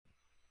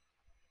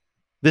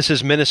This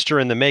is Minister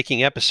in the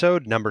Making,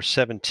 episode number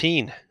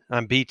 17.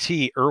 I'm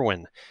BT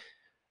Irwin.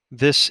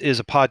 This is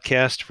a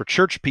podcast for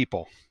church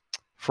people,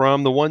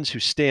 from the ones who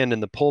stand in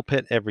the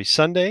pulpit every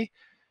Sunday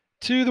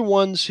to the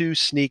ones who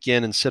sneak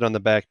in and sit on the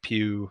back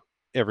pew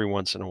every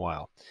once in a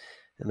while.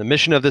 And the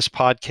mission of this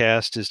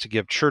podcast is to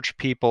give church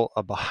people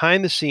a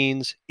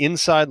behind-the-scenes,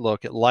 inside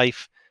look at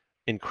life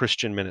in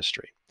Christian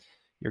ministry.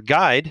 Your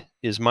guide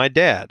is my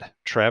dad,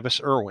 Travis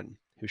Irwin,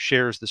 who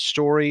shares the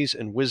stories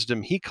and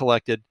wisdom he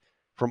collected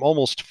from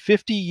almost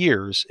 50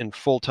 years in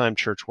full-time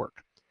church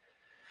work.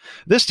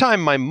 This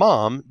time, my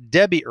mom,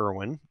 Debbie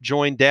Irwin,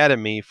 joined Dad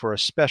and me for a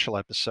special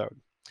episode.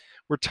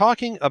 We're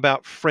talking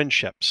about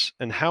friendships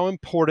and how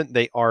important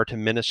they are to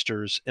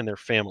ministers and their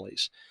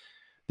families.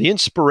 The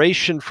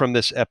inspiration from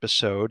this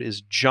episode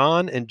is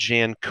John and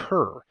Jan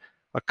Kerr,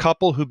 a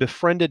couple who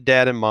befriended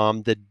Dad and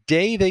Mom the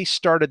day they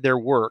started their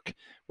work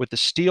with the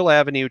Steel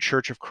Avenue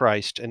Church of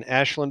Christ in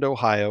Ashland,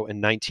 Ohio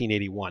in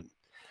 1981.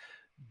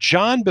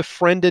 John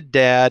befriended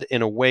Dad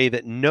in a way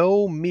that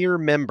no mere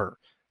member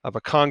of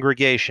a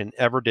congregation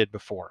ever did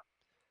before.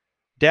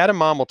 Dad and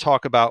Mom will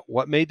talk about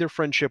what made their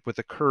friendship with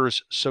the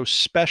Kerrs so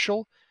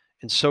special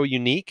and so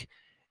unique,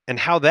 and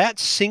how that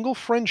single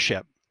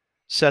friendship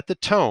set the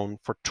tone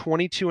for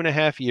 22 and a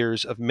half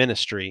years of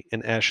ministry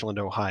in Ashland,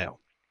 Ohio.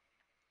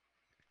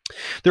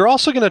 They're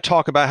also going to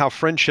talk about how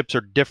friendships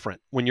are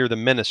different when you're the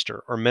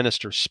minister or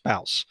minister's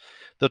spouse.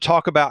 They'll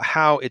talk about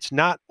how it's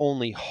not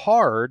only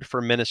hard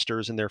for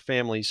ministers and their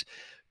families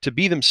to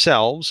be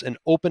themselves and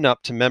open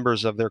up to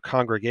members of their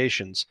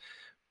congregations,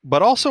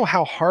 but also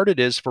how hard it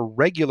is for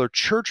regular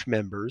church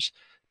members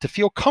to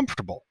feel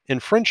comfortable in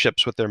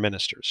friendships with their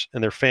ministers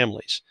and their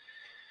families.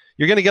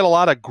 You're going to get a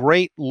lot of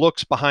great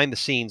looks behind the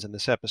scenes in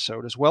this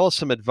episode, as well as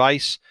some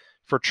advice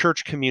for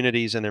church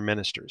communities and their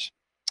ministers.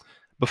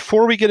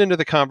 Before we get into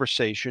the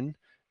conversation,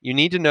 you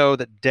need to know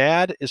that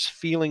Dad is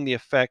feeling the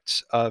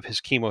effects of his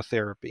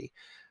chemotherapy,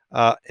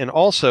 and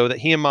also that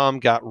he and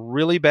Mom got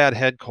really bad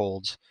head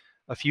colds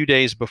a few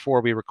days before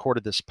we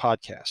recorded this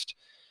podcast,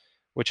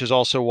 which is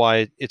also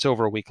why it's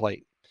over a week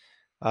late.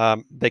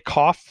 They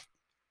cough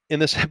in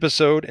this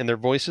episode, and their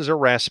voices are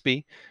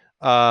raspy,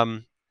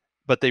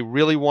 but they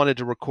really wanted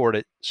to record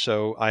it,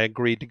 so I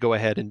agreed to go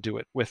ahead and do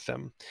it with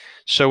them.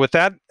 So with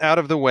that out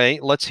of the way,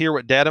 let's hear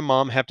what Dad and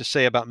Mom have to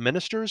say about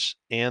ministers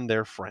and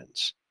their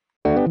friends.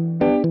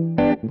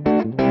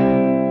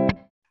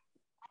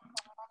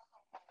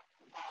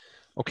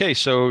 Okay,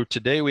 so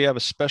today we have a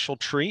special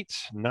treat,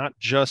 not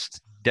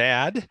just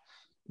Dad,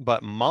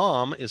 but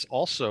Mom is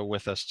also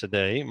with us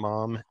today.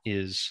 Mom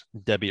is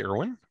Debbie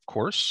Irwin, of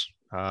course,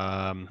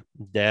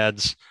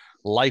 Dad's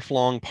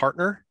lifelong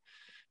partner,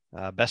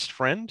 best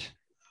friend.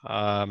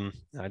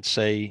 I'd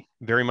say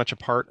very much a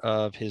part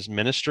of his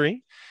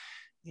ministry.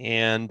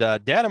 And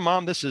Dad and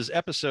Mom, this is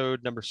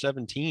episode number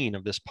 17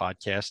 of this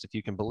podcast, if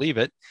you can believe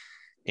it.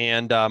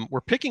 And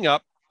we're picking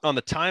up on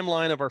the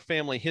timeline of our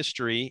family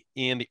history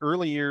in the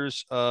early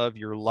years of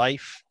your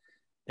life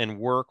and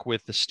work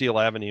with the Steel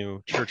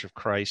Avenue Church of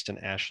Christ in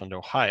Ashland,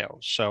 Ohio.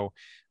 So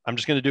I'm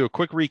just going to do a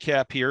quick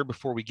recap here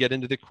before we get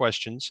into the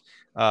questions.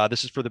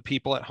 This is for the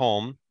people at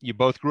home. You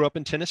both grew up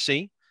in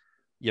Tennessee.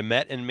 You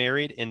met and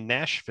married in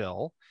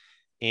Nashville,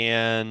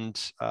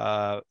 and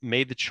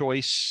made the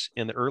choice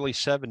in the early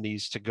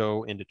 70s to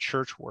go into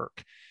church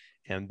work.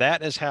 And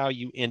that is how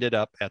you ended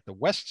up at the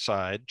West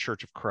Side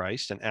Church of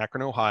Christ in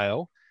Akron,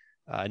 Ohio,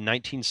 in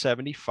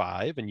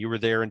 1975, and you were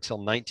there until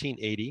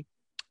 1980.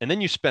 And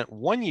then you spent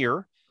 1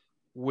 year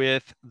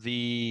with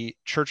the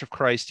Church of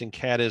Christ in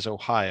Cadiz,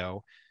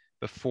 Ohio,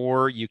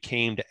 before you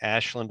came to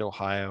Ashland,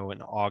 Ohio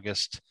in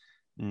August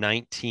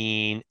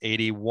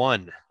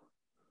 1981.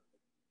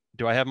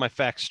 Do I have my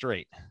facts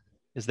straight?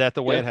 Is that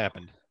the way it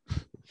happened?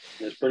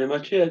 That's pretty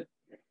much it.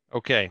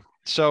 Okay.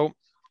 So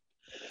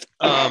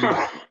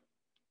I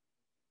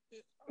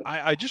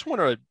just want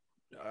to,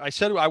 I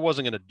said I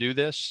wasn't going to do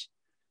this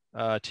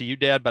to you,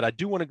 Dad, but I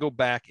do want to go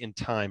back in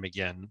time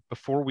again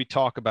before we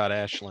talk about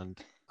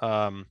Ashland.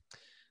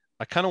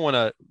 I kind of want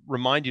to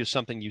remind you of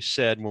something you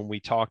said when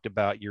we talked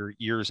about your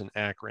years in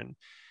Akron.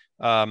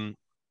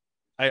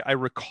 I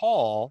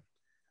recall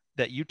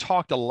that you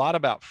talked a lot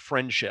about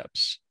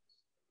friendships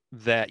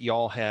that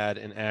y'all had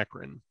in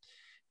Akron.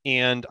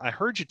 And I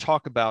heard you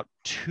talk about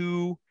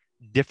two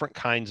different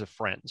kinds of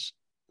friends.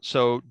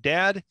 So,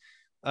 Dad,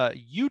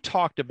 you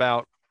talked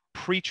about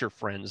preacher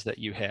friends that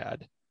you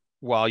had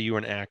while you were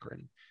in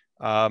Akron.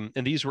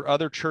 And these were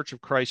other Church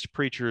of Christ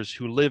preachers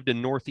who lived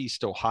in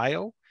Northeast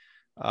Ohio.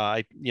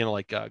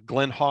 Like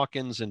Glenn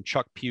Hawkins and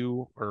Chuck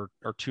Pugh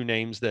are two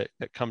names that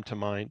come to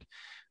mind.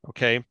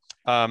 Okay.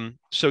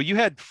 So you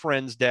had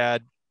friends,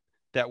 Dad,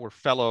 that were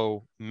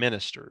fellow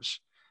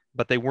ministers,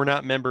 but they were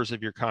not members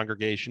of your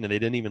congregation, and they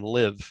didn't even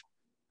live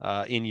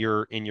in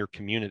your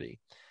community.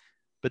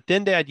 But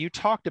then, Dad, you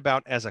talked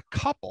about as a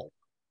couple,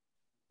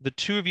 the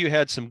two of you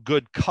had some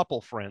good couple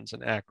friends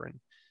in Akron,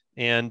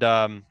 and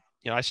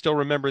I still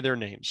remember their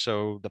names.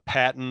 So the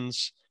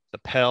Pattons, the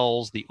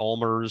Pells, the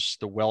Ulmers,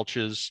 the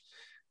Welches,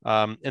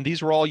 and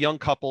these were all young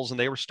couples, and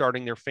they were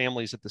starting their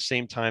families at the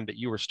same time that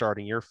you were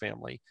starting your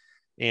family.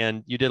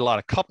 and you did a lot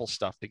of couple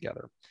stuff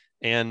together.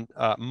 And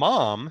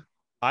Mom,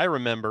 I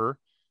remember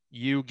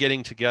you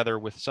getting together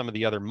with some of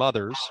the other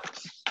mothers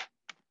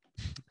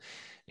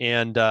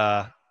and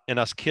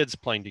us kids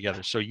playing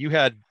together. So you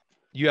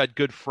had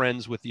good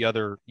friends with the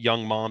other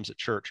young moms at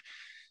church.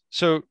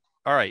 So,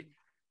 all right,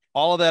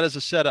 all of that is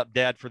a setup,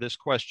 Dad, for this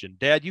question.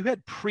 Dad, you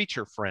had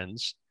preacher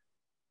friends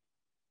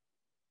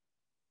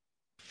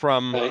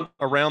from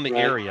around the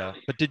area,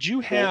 but did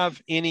you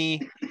have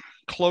any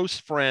close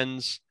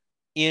friends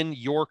in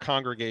your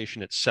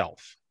congregation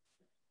itself?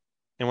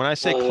 And when I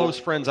say close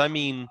friends, I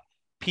mean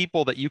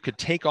people that you could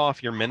take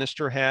off your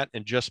minister hat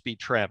and just be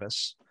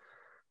Travis.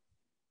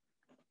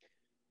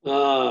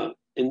 In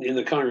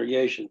the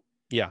congregation.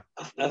 Yeah.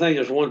 I think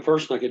there's one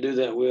person I could do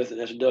that with, and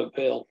that's Doug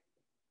Pell.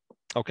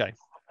 Okay.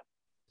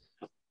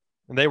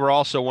 And they were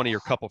also one of your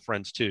couple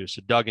friends too.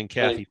 So Doug and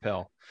Kathy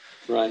Pell.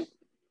 Right.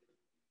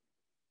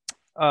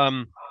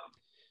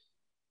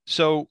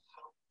 So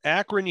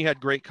Akron, you had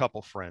great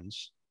couple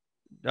friends.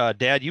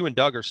 Dad, you and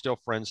Doug are still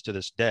friends to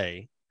this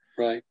day.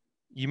 Right.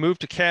 You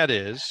moved to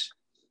Cadiz,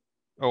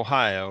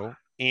 Ohio,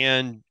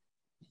 and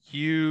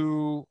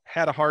you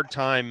had a hard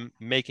time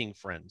making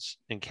friends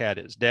in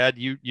Cadiz. Dad,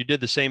 you did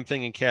the same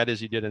thing in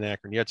Cadiz you did in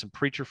Akron. You had some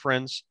preacher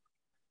friends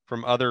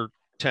from other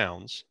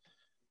towns,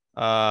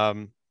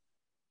 but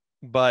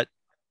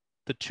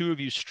the two of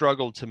you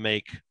struggled to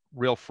make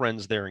real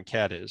friends there in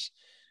Cadiz.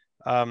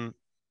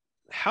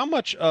 How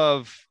much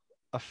of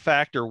a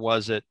factor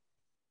was it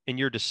in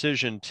your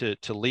decision to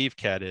leave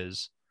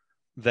Cadiz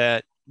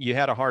that you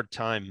had a hard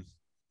time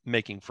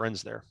making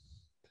friends there?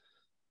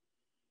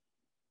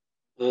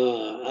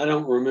 I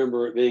don't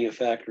remember it being a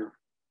factor.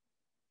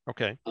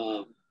 Okay.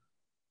 The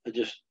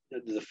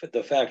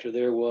factor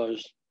there was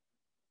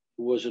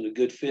it wasn't a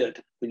good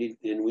fit. We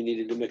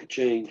needed to make a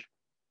change.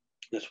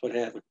 That's what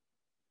happened.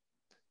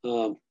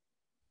 The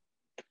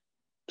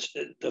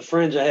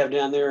friends I have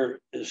down there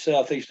in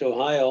Southeast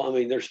Ohio, I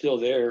mean, they're still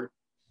there.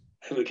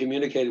 I haven't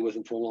communicated with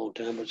them for a long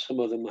time, but some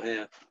of them I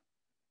have.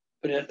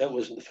 But that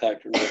wasn't the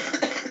factor. No.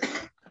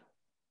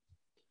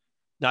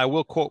 Now, I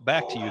will quote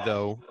back to you,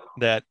 though,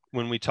 that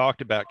when we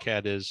talked about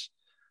Cadiz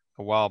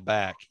a while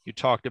back, you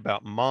talked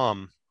about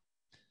Mom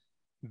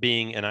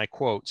being, and I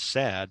quote,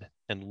 sad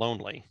and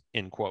lonely,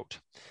 end quote.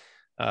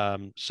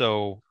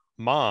 So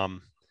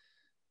Mom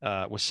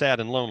was sad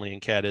and lonely in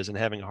Cadiz and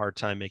having a hard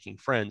time making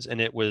friends. And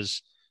it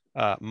was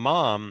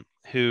Mom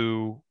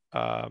who,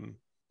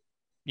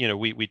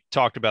 we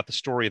talked about the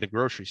story of the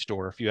grocery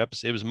store a few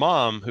episodes. It was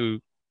Mom who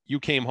you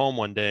came home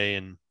one day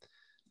and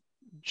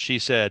she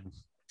said,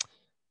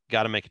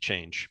 got to make a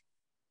change.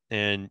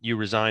 And you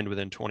resigned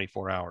within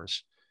 24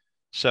 hours.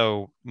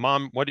 So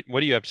Mom, what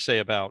do you have to say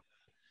about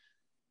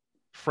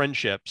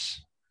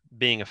friendships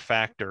being a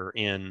factor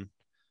in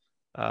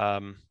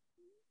the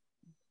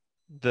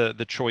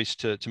choice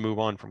to move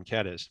on from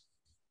Cadiz?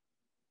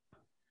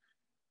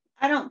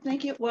 I don't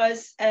think it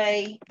was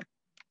a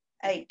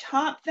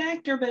top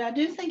factor, but I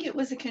do think it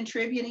was a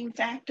contributing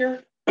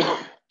factor.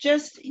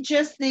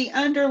 just the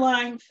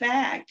underlying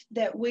fact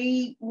that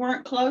we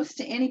weren't close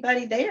to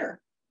anybody there,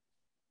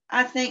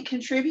 I think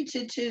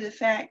contributed to the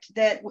fact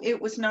that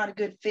it was not a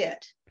good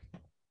fit.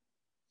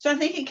 So I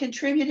think it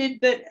contributed,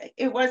 but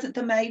it wasn't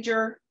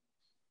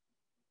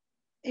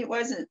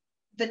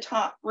the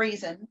top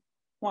reason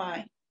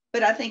why,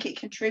 but I think it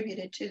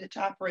contributed to the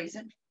top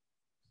reason.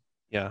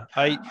 Yeah.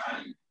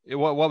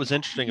 What was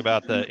interesting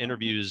about the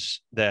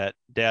interviews that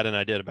Dad and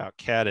I did about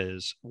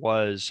Cadiz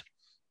was,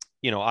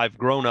 I've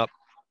grown up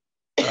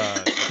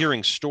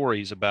hearing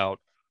stories about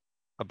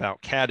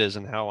Cadiz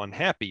and how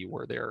unhappy you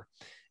were there.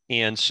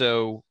 And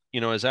so,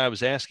 as I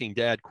was asking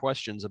Dad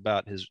questions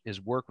about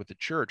his work with the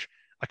church,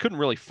 I couldn't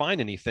really find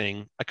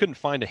anything. I couldn't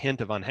find a hint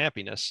of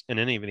unhappiness in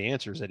any of the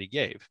answers that he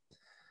gave.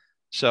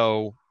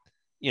 So,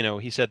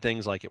 he said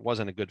things like it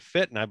wasn't a good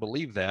fit, and I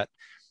believe that.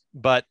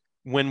 But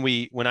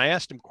when I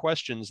asked him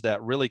questions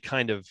that really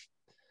kind of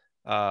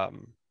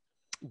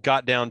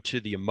got down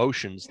to the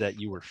emotions that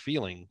you were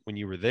feeling when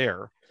you were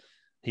there,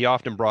 he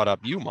often brought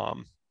up you,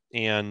 Mom,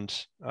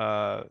 and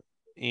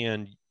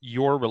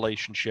your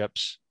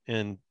relationships,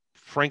 and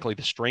frankly,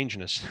 the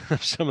strangeness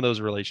of some of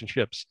those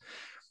relationships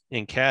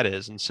in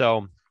Cadiz. And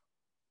so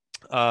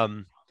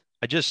I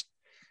just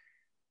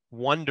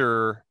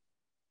wonder,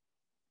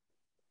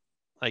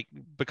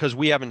 because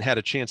we haven't had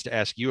a chance to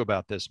ask you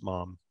about this,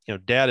 Mom,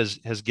 Dad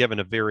has given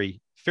a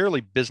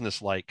fairly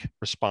businesslike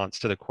response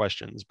to the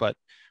questions. But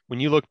when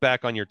you look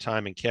back on your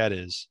time in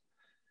Cadiz,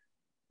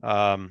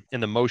 and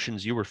the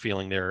emotions you were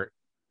feeling there,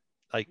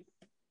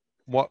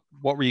 what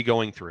were you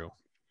going through?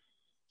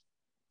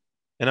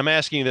 And I'm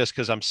asking you this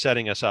because I'm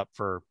setting us up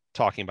for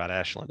talking about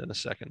Ashland in a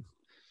second.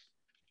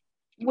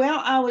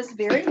 Well, I was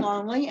very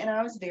lonely and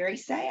I was very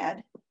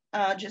sad.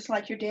 Just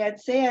like your dad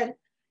said,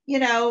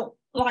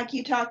 like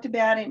you talked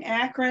about in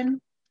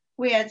Akron,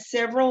 we had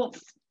several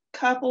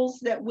couples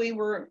that we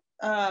were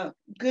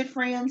good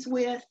friends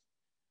with.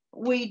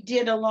 We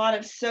did a lot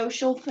of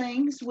social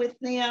things with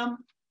them.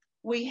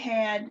 We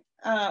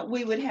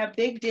would have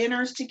big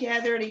dinners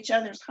together at each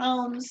other's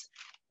homes,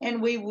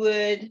 and we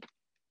would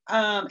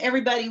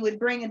Everybody would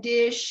bring a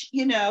dish,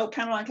 kind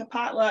of like a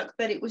potluck,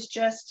 but it was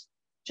just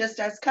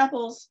as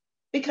couples,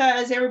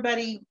 because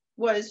everybody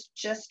was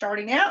just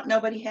starting out.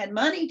 Nobody had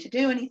money to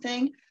do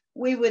anything.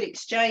 We would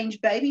exchange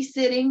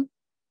babysitting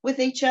with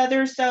each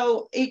other.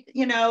 So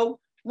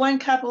one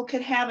couple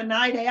could have a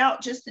night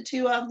out, just the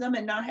two of them,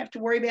 and not have to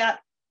worry about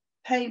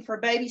paying for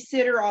a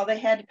babysitter. All they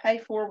had to pay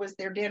for was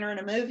their dinner and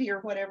a movie or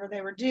whatever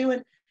they were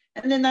doing.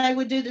 And then they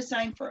would do the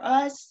same for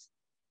us.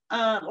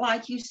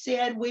 Like you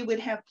said, we would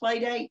have play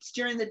dates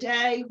during the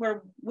day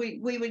where we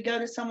would go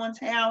to someone's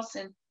house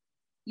and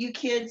you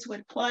kids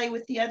would play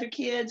with the other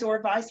kids,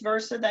 or vice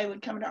versa. They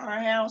would come to our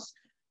house.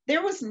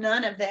 There was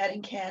none of that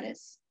in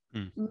Cadiz.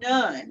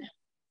 None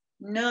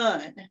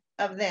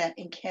of that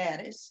in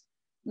Cadiz.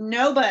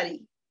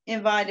 Nobody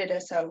invited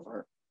us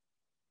over.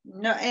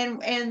 No,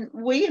 and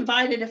we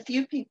invited a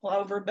few people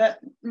over, but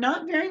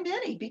not very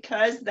many,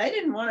 because they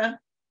didn't want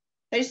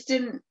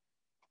to.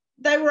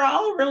 They were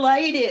all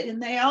related,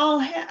 and they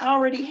all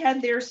already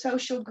had their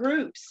social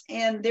groups,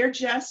 and there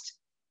just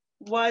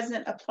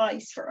wasn't a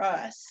place for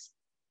us.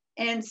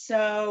 And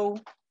so,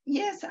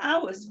 yes, I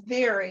was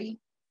very,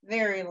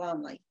 very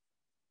lonely.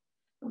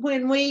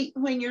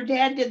 When your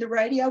dad did the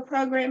radio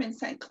program in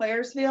St.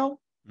 Clairsville,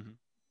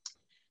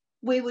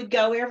 we would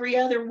go every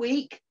other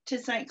week to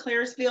St.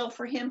 Clairsville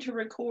for him to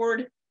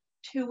record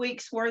 2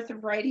 weeks worth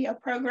of radio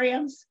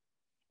programs.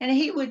 And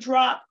he would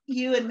drop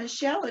you and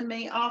Michelle and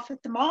me off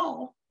at the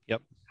mall.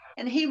 Yep.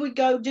 And he would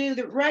go do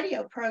the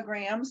radio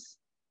programs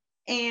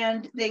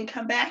and then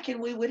come back, and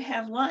we would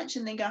have lunch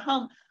and then go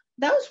home.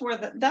 Those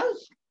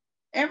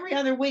every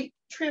other week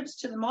trips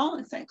to the mall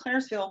in St.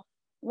 Clairsville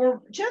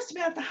were just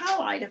about the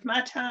highlight of my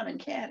time in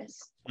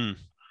Cadiz.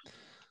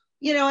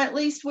 At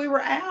least we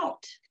were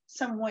out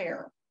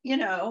somewhere,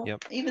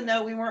 Yep. Even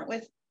though we weren't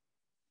with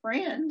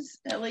friends,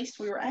 at least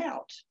we were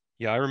out.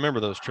 Yeah, I remember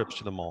those trips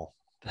to the mall.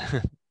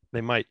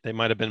 They might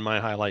have been my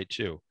highlight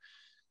too,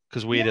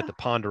 because we ate at the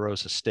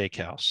Ponderosa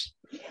Steakhouse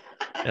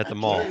at the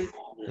mall.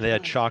 They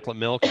had chocolate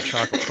milk and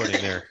chocolate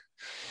pudding there.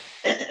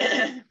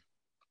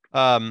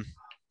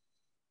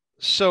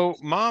 So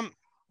Mom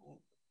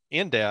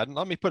and Dad,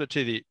 let me put it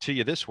to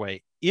you this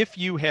way: if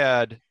you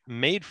had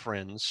made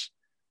friends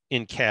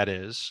in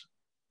Cadiz,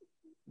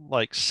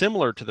 like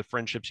similar to the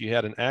friendships you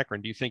had in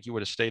Akron, do you think you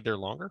would have stayed there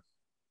longer?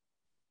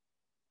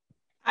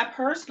 I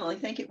personally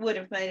think it would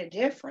have made a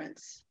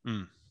difference.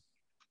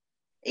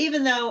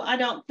 Even though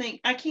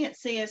I can't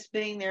see us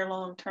being there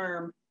long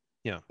term.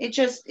 Yeah. It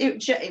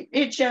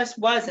just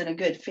wasn't a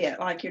good fit,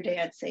 like your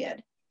dad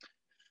said.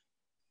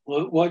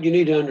 Well, what you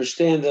need to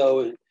understand,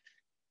 though,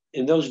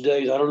 in those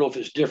days, I don't know if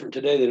it's different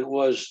today than it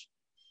was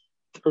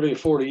 30 or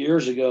 40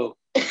 years ago.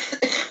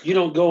 You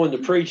don't go into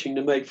preaching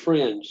to make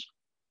friends.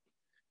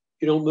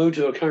 You don't move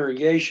to a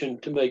congregation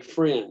to make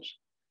friends.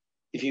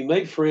 If you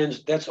make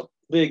friends, that's a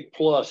big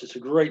plus. It's a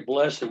great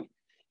blessing,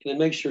 and it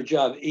makes your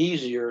job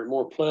easier,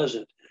 more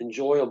pleasant,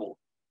 enjoyable.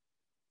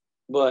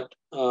 But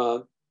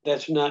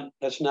that's not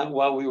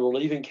why we were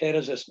leaving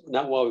Cadiz. That's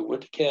not why we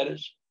went to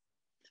Cadiz.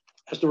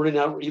 That's really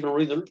not even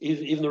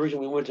the reason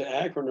we went to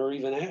Akron or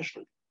even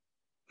Ashland.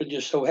 It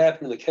just so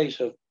happened in the case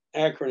of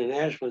Akron and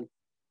Ashland,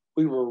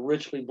 we were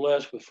richly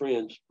blessed with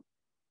friends.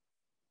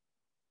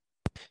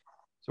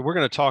 So we're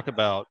going to talk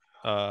about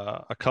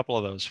a couple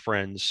of those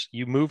friends.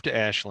 You moved to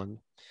Ashland,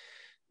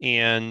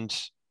 and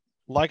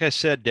like I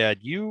said, Dad,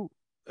 you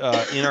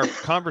in our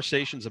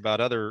conversations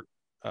about other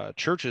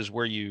churches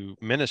where you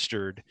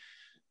ministered,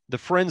 the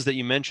friends that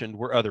you mentioned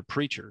were other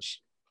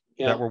preachers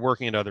that were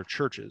working at other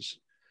churches.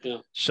 Yeah.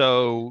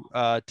 So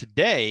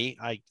today,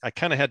 I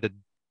kind of had to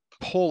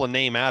pull a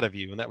name out of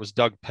you, and that was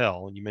Doug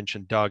Pell. And you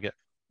mentioned Doug at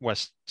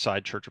West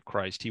Side Church of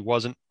Christ. He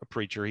wasn't a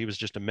preacher. He was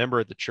just a member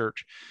of the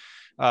church.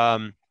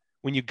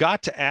 When you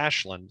got to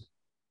Ashland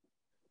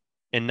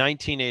in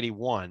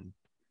 1981,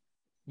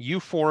 you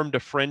formed a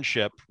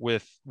friendship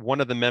with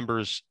one of the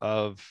members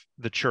of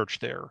the church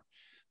there,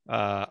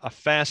 a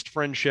fast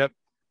friendship.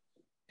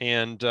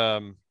 And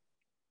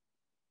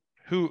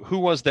who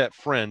was that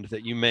friend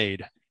that you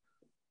made?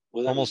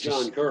 Well, that was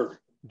John Kerr.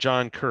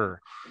 John Kerr.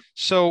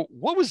 So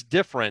what was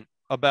different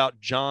about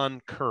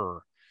John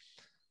Kerr?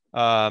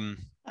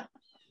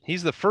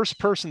 He's the first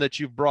person that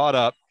you've brought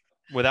up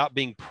without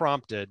being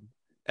prompted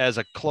as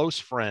a close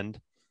friend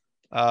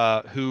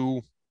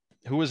who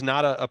is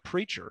not a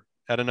preacher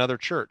at another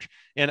church.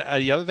 And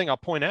the other thing I'll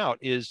point out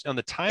is on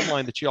the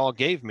timeline that you all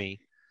gave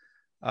me,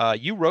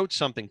 you wrote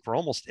something for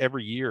almost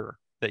every year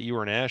that you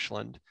were in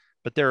Ashland,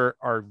 but there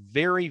are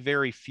very,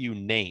 very few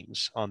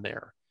names on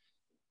there.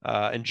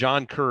 And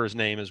John Kerr's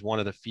name is one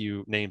of the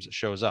few names that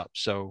shows up.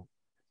 So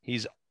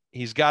he's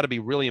got to be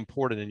really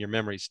important in your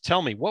memories.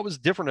 Tell me, what was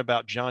different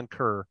about John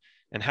Kerr,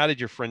 and how did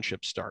your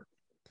friendship start?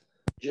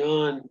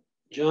 John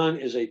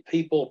is a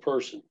people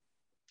person.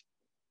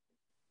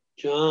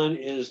 John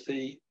is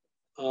the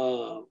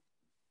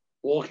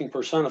walking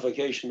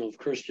personification of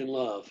Christian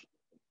love.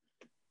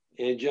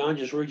 And John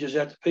just reaches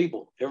out to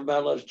people.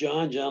 Everybody loves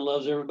John. John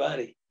loves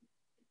everybody.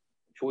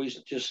 And we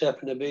just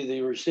happen to be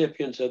the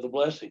recipients of the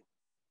blessing.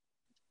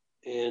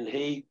 and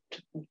he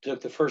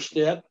took the first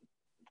step,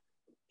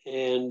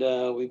 and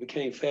we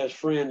became fast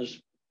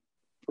friends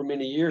for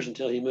many years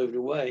until he moved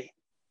away.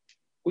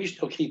 We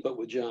still keep up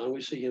with John.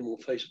 We see him on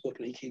Facebook,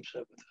 and he keeps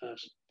up with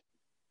us.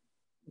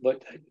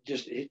 But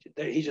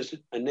he's just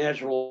a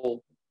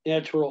natural,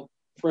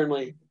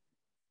 friendly,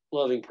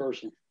 loving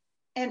person.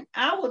 And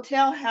I will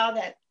tell how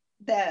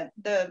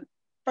the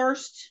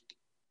first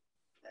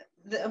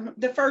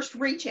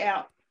reach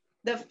out,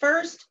 the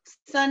first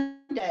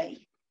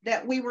Sunday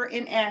that we were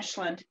in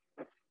Ashland,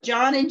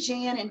 John and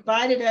Jan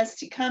invited us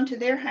to come to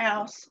their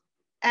house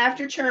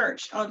after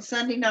church on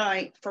Sunday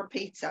night for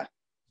pizza.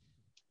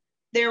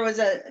 There was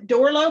a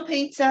Dorlo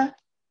Pizza,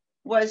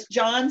 was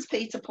John's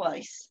pizza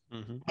place.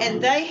 Mm-hmm.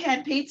 And they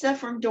had pizza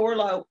from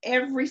Dorlo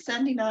every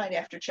Sunday night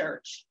after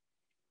church.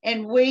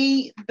 And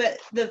but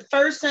the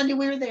first Sunday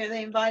we were there,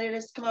 they invited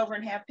us to come over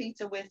and have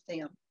pizza with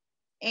them.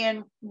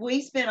 And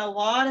we spent a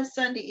lot of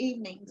Sunday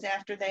evenings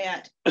after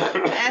that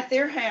at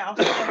their house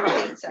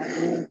for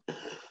pizza.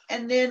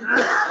 And then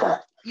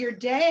your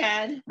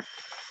dad,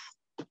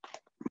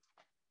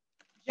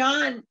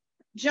 John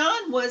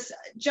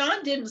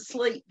didn't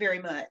sleep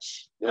very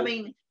much. Nope. I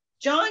mean,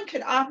 John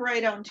could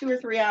operate on 2 or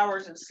 3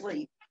 hours of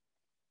sleep.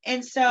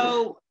 And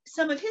so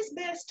some of his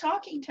best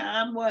talking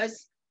time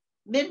was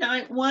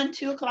midnight, 1,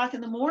 2 o'clock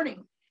in the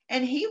morning.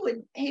 And he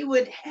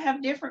would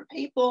have different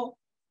people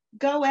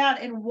go out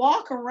and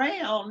walk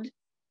around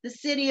the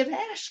city of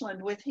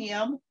Ashland with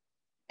him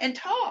and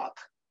talk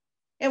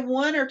at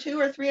 1 or 2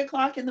 or 3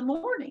 o'clock in the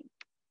morning.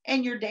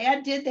 And your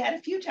dad did that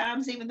a few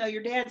times, even though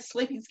your dad's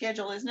sleeping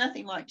schedule is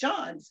nothing like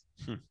John's.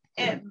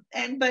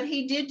 But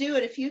he did do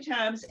it a few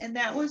times, and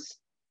that was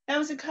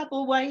a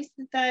couple of ways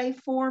that they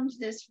formed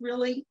this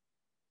really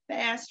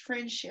fast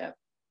friendship.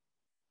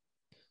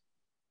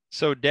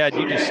 So, Dad,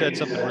 you just said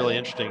something really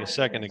interesting a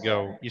second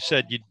ago. You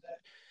said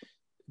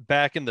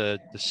back in the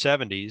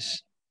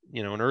 70s,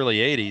 in early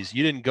 80s,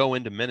 you didn't go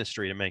into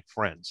ministry to make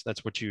friends.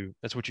 That's what you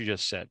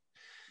just said.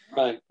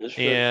 Right. That's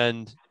true.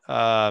 And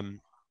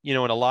in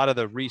a lot of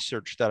the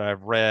research that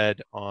I've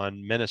read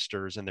on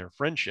ministers and their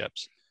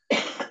friendships,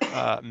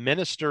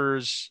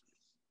 ministers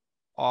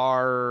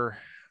are,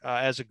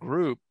 as a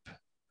group,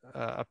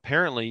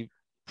 apparently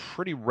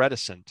pretty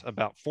reticent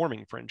about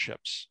forming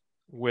friendships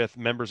with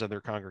members of their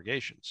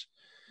congregations.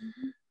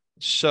 Mm-hmm.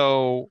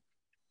 So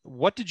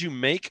what did you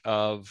make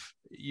of,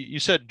 you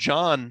said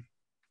John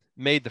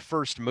made the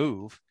first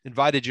move,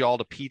 invited you all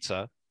to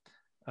pizza.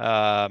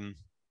 The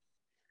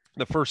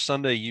first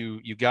Sunday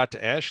you got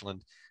to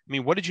Ashland. I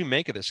mean, what did you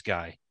make of this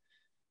guy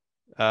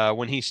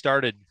when he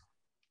started,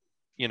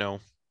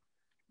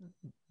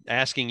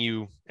 asking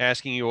you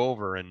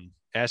over and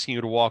asking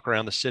you to walk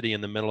around the city in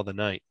the middle of the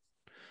night?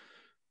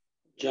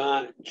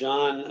 John,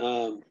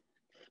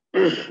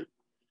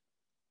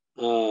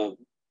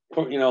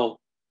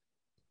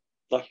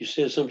 like you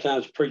said,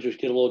 sometimes preachers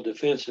get a little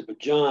defensive, but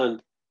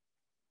John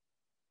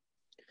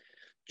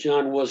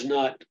was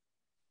not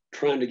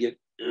trying to get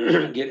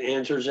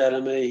answers out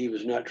of me. He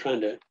was not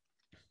trying to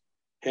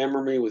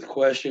hammer me with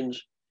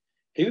questions.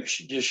 He was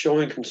just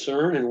showing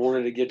concern and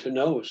wanted to get to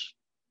know us.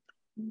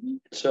 Mm-hmm.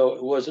 So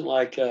it wasn't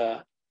like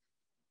I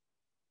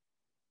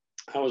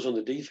was on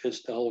the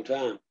defense the whole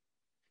time.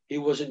 He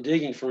wasn't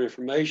digging for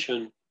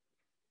information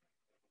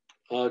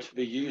to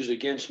be used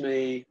against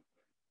me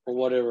or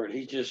whatever. And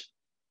he's just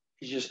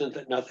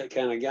not that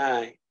kind of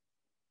guy.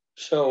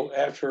 So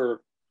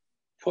after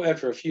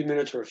a few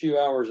minutes or a few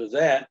hours of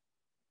that,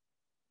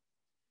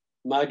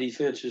 my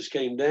defenses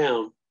came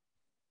down,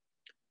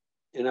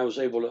 and I was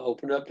able to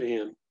open up to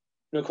him.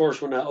 And of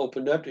course, when I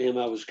opened up to him,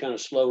 I was kind of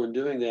slow in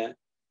doing that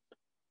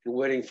and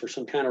waiting for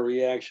some kind of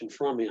reaction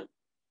from him,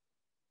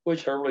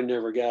 which I really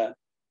never got.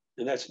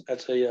 And that's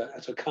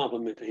a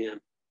compliment to him.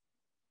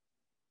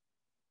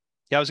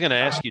 Yeah, I was going to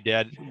ask you,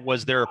 Dad,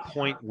 was there a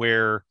point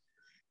where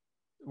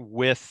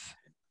with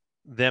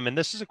them, and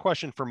this is a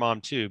question for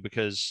Mom too,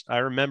 because I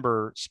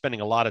remember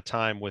spending a lot of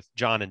time with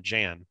John and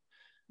Jan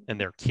and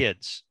their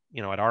kids,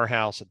 at our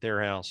house, at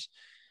their house.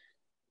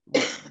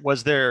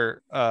 Was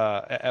there,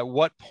 at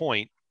what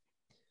point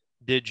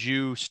did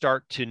you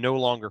start to no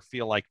longer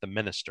feel like the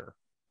minister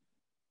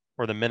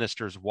or the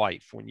minister's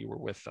wife when you were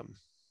with them?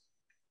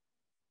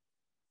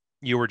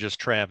 You were just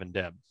Trav and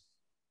Deb.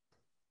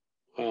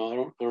 Well, I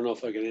don't know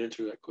if I can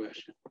answer that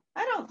question.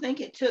 I don't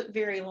think it took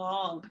very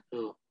long.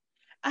 Oh.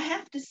 I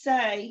have to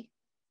say,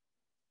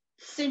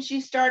 since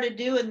you started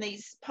doing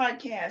these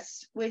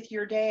podcasts with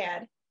your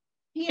dad,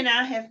 he and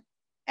I have,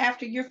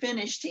 after you're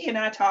finished, he and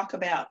I talk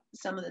about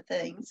some of the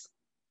things.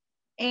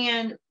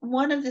 And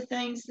one of the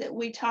things that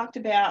we talked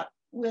about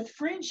with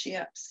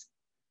friendships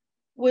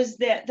was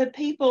that the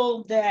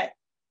people that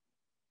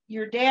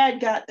your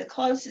dad got the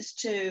closest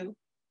to,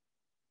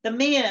 the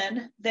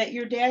men that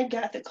your dad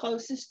got the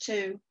closest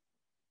to,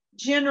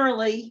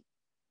 generally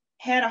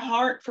had a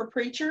heart for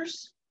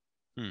preachers.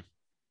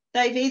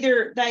 They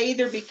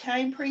either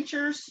became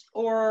preachers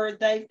or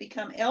they've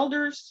become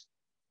elders.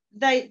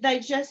 They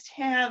just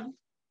have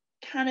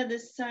kind of the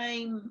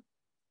same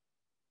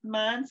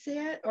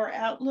mindset or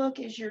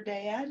outlook as your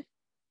dad.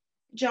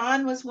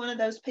 John was one of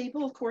those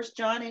people. Of course,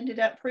 John ended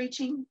up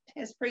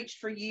has preached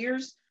for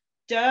years.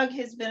 Doug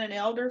has been an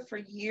elder for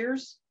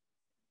years.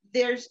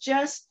 There's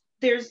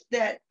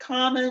that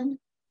common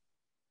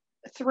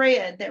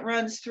thread that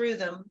runs through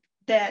them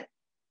that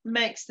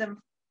makes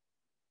them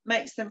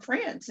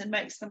friends and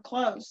makes them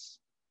close.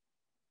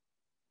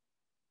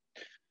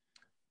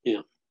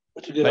 Yeah,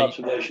 that's a good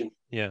observation.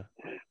 Yeah.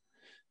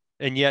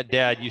 And yet,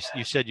 Dad,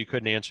 you said you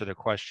couldn't answer the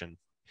question,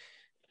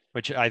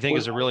 which I think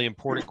is a really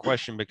important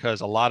question,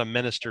 because a lot of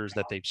ministers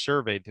that they've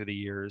surveyed through the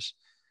years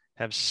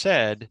have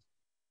said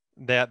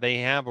that they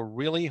have a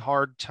really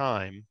hard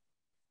time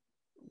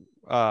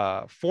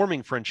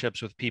forming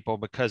friendships with people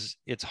because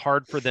it's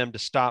hard for them to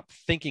stop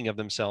thinking of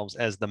themselves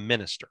as the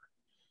minister.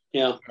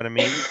 Yeah. You know what I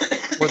mean?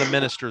 Or the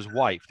minister's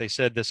wife. They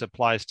said this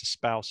applies to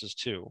spouses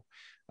too.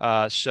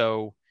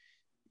 So,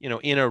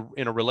 in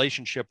a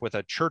relationship with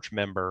a church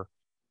member,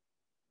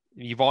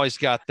 you've always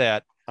got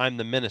that I'm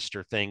the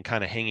minister thing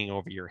kind of hanging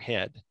over your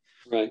head.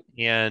 Right.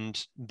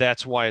 And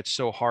that's why it's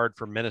so hard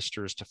for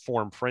ministers to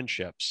form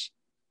friendships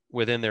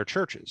within their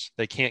churches.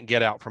 They can't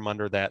get out from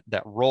under that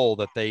role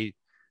that they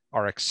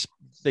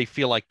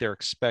feel like they're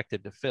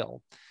expected to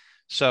fill.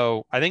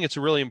 So I think it's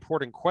a really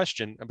important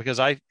question, because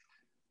I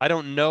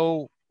don't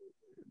know,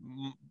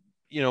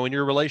 in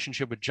your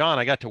relationship with John,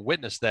 I got to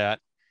witness that.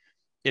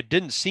 It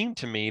didn't seem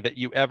to me that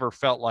you ever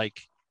felt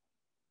like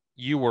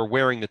you were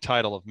wearing the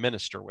title of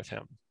minister with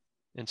him.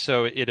 And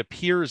so it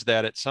appears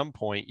that at some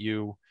point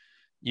you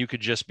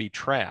could just be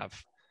Trav,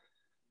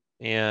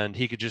 and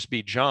he could just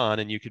be John,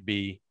 and you could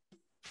be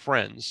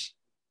friends.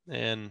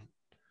 And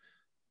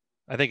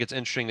I think it's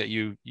interesting that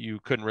you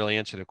couldn't really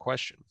answer the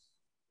question.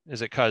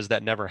 Is it because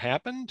that never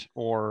happened,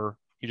 or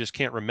you just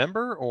can't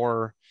remember,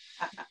 or?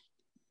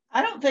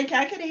 I don't think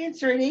I could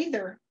answer it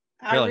either.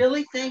 Really? I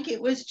really think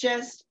it was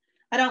just,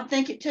 I don't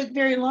think it took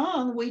very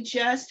long. We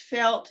just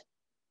felt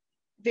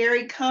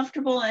very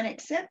comfortable and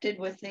accepted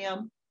with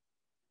them,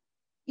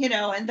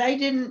 and they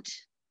didn't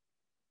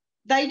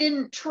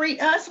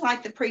treat us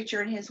like the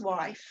preacher and his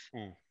wife.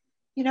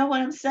 You know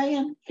what I'm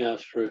saying? Yeah,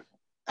 that's true.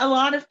 A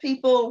lot of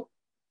people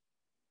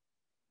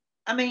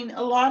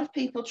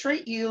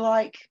treat you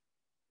like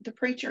the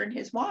preacher and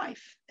his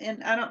wife.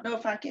 And I don't know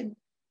if I can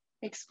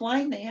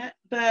explain that,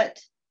 but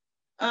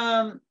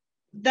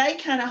they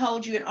kind of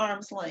hold you at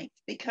arm's length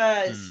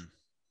because,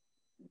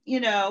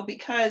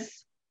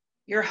 because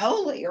you're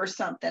holy or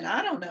something.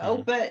 I don't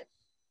know. But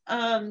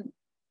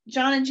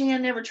John and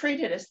Jan never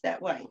treated us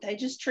that way. They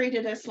just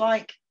treated us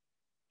like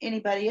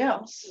anybody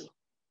else.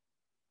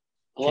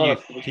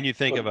 Can you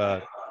think of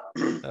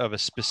a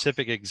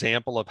specific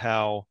example of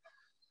how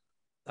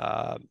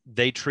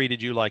they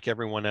treated you like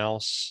everyone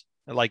else?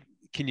 Like,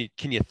 can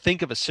you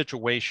think of a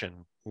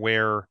situation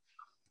where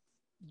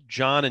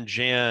John and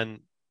Jan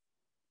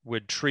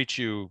would treat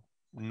you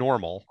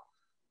normal,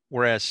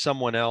 whereas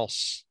someone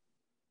else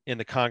in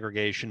the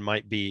congregation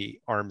might be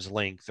arm's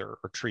length or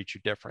treat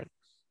you different?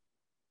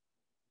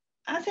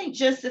 I think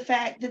just the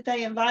fact that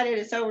they invited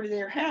us over to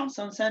their house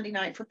on Sunday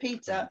night for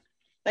pizza.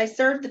 They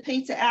served the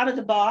pizza out of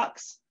the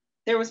box.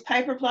 There was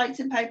paper plates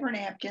and paper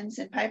napkins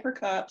and paper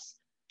cups.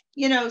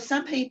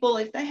 Some people,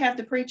 if they have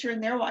the preacher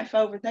and their wife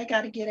over, they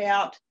got to get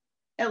out,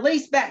 at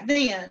least back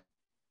then,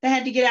 they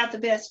had to get out the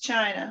best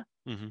china.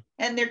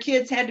 And their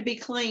kids had to be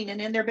clean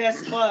and in their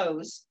best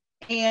clothes.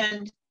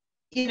 And,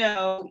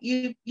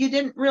 you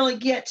didn't really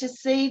get to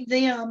see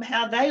them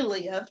how they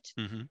lived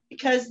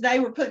because they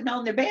were putting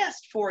on their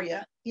best for you,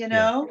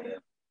 Yeah.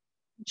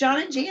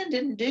 John and Jan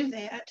didn't do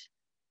that.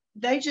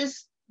 They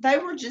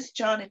were just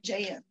John and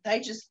Jan.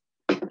 They just,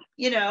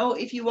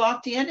 if you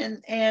walked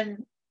in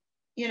and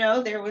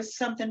there was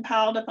something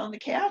piled up on the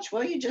couch,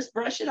 well, you just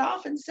brush it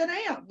off and sit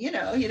down. You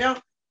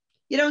don't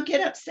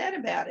get upset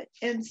about it.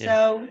 And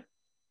so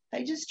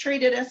they just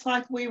treated us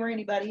like we were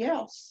anybody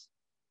else.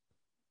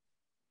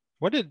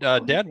 What did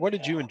Dad? What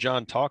did you and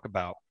John talk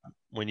about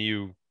when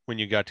you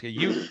got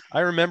together? I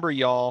remember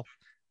y'all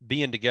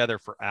being together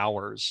for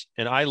hours,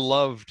 and I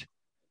loved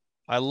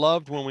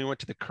when we went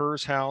to the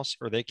Kerr's house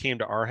or they came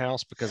to our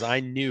house, because I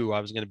knew I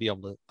was going to be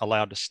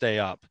allowed to stay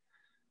up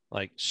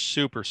like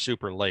super,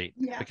 super late,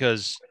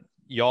 because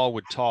y'all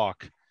would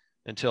talk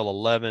until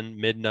 11,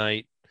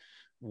 midnight,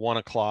 1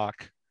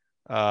 o'clock.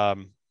 What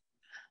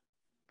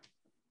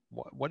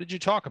did you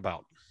talk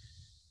about?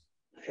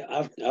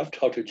 I've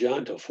talked to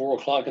John till 4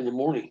 o'clock in the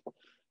morning.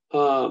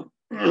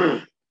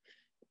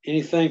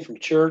 Anything from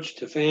church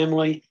to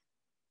family,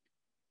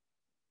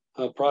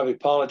 private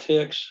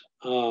politics,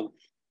 about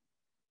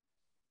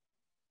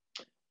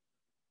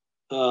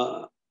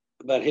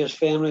his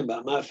family,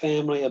 about my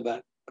family,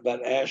 about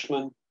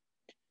Ashland.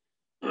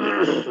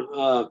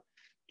 John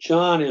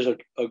is a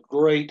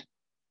great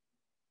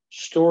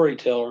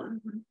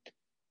storyteller, and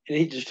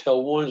he just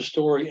tell one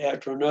story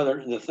after another.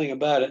 And the thing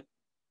about it,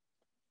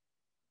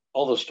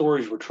 all the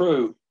stories were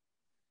true.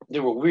 They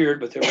were weird,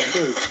 but they were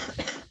true.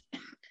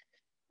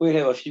 We'd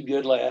have a few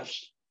good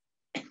laughs.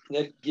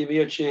 That'd give me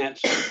a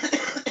chance.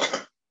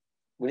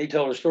 When he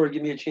told a story,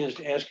 give me a chance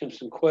to ask him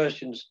some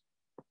questions.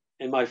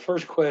 And my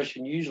first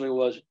question usually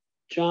was,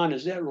 John,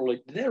 did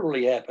that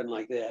really happen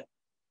like that?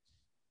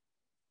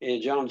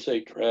 And John would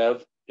say,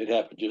 Trev, it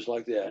happened just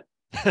like that.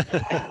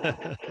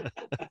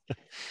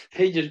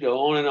 He just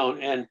go on and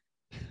on. And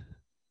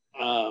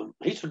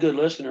he's a good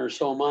listener,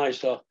 so am I.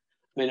 So,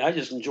 I mean, I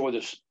just enjoy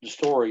the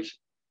stories.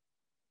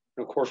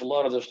 And of course, a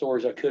lot of the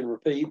stories I couldn't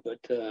repeat, but.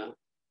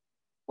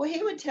 Well,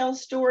 he would tell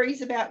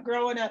stories about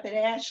growing up at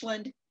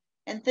Ashland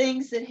and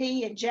things that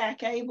he and Jack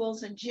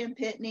Abels and Jim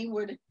Pitney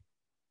would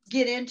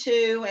get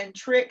into, and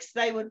tricks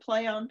they would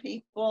play on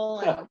people.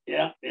 And,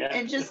 yeah.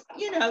 And just,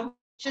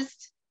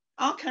 just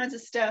all kinds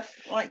of stuff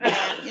like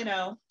that,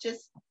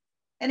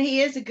 and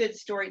he is a good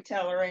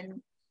storyteller.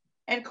 And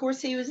of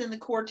course, he was in the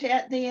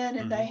quartet then,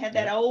 and they had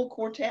that old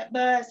quartet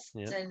bus,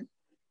 and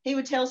he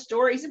would tell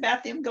stories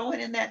about them going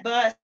in that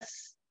bus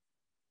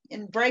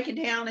and breaking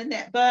down in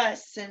that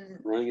bus and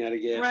running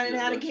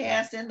out of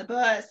gas in the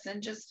bus.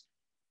 And just,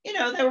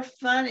 they were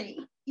funny.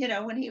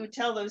 When he would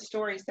tell those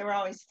stories, they were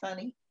always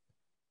funny.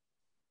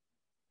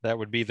 That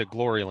would be the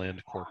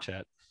Gloryland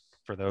Quartet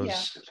for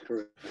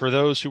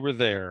those who were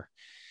there.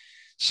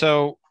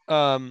 So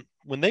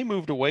when they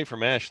moved away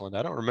from Ashland,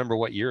 I don't remember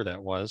what year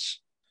that was.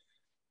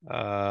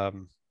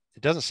 It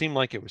doesn't seem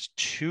like it was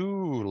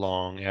too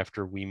long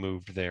after we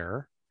moved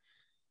there.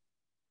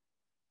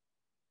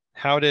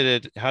 How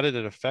did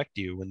it affect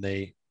you when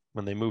they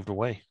moved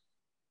away?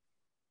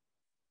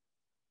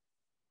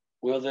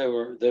 Well, they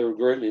were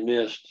greatly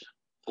missed.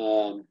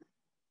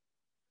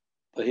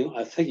 But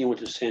I think he went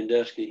to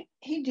Sandusky.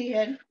 He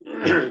did.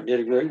 Did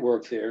a great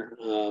work there.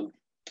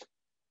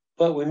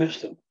 But we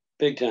missed him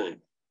big time.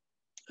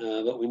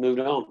 But we moved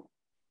on.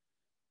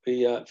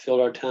 We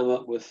filled our time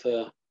up with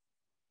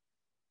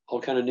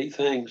all kind of neat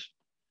things.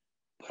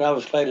 But I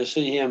was glad to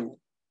see him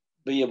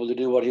be able to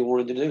do what he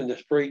wanted to do, and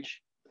that's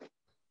preach.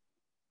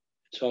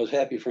 So I was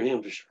happy for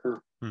him, for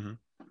sure. Mm-hmm.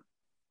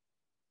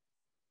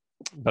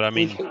 But I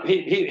mean,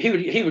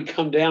 he would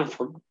come down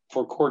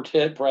for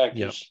quartet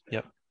practice.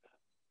 Yep.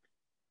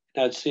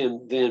 I'd see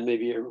him then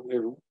maybe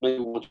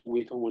once a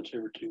week or once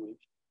every 2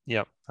 weeks.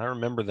 Yep, I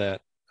remember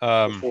that.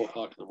 4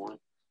 o'clock in the morning.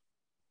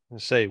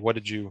 Say,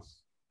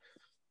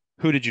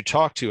 who did you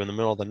talk to in the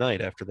middle of the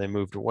night after they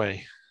moved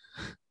away?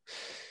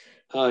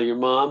 Your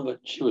mom, but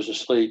she was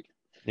asleep.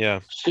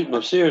 Yeah.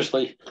 No,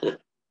 seriously.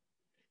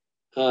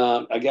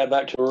 I got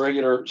back to a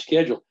regular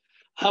schedule.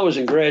 I was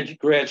in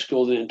grad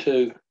school then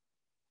too.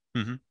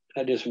 Mm-hmm.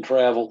 I did some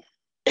travel.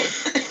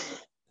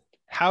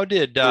 How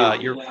did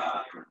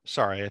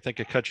sorry, I think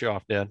I cut you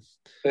off, Dad.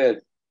 Go ahead.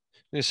 I'm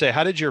gonna say,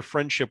 how did your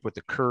friendship with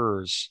the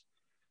Kerrs,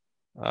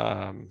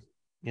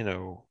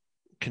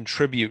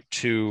 contribute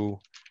to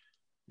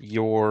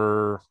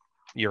your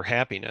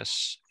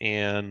happiness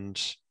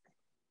and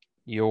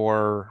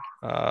your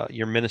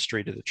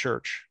ministry to the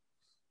church?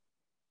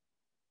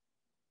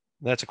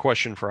 That's a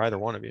question for either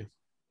one of you.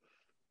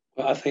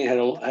 Well, I think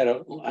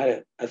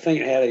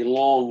it had a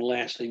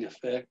long-lasting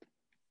effect.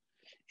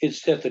 It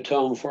set the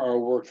tone for our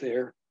work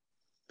there.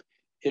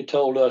 It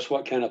told us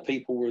what kind of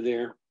people were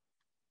there.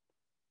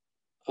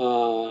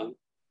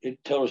 It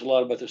told us a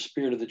lot about the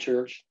spirit of the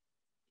church.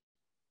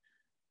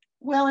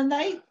 Well, and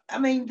they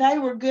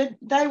were good.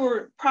 They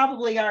were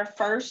probably our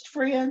first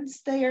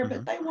friends there,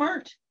 but they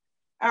weren't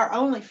our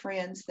only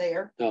friends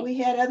there. No. We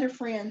had other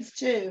friends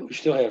too. We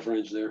still have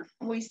friends there.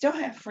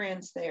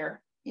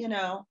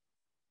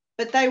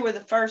 But they were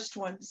the first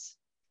ones.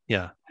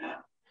 Yeah.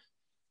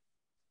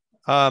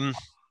 Dad,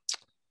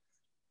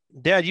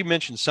 you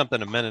mentioned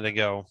something a minute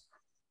ago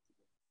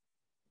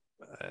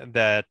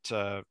that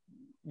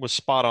was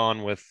spot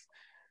on with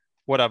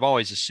what I've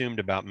always assumed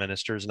about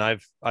ministers,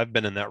 and I've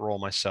been in that role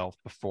myself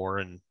before,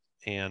 and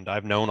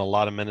I've known a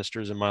lot of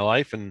ministers in my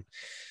life, and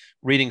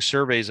reading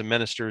surveys of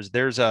ministers,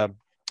 there's a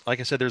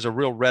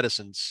real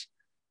reticence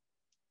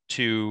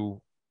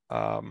to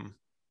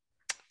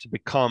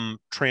become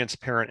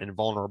transparent and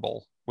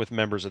vulnerable with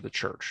members of the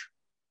church,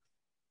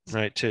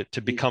 right?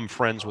 To become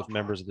friends with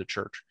members of the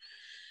church.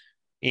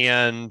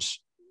 And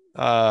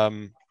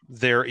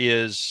there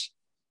is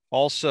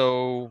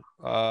also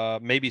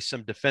maybe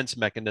some defense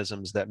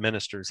mechanisms that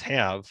ministers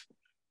have,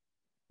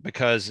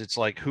 because it's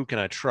like, who can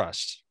I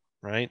trust,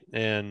 right?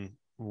 And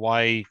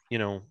why,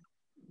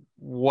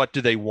 what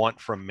do they want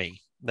from me?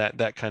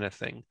 That kind of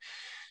thing.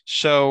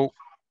 So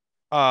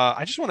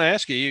I just want to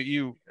ask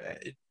you,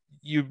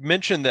 you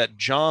mentioned that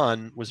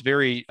John was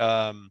very,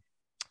 I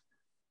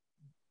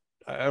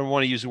don't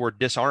want to use the word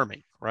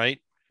disarming, right?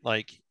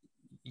 Like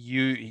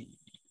he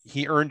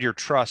earned your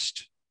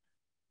trust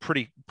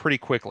pretty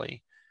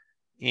quickly.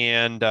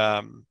 And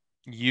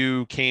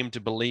you came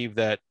to believe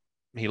that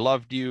he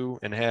loved you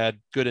and had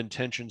good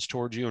intentions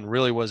towards you and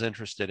really was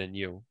interested in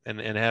you and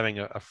having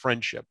a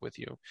friendship with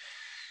you.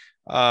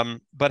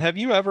 But have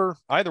you ever,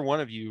 either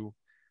one of you,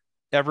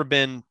 ever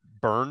been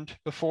burned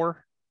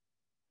before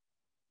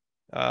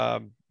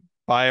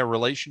by a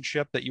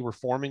relationship that you were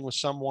forming with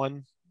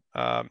someone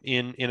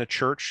in a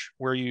church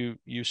where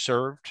you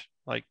served?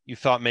 Like you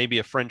thought maybe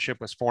a friendship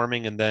was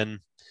forming, and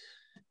then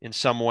in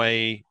some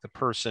way the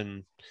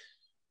person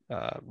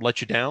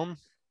let you down,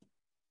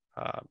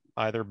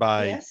 either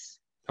by... Yes.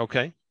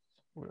 Okay.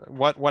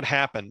 What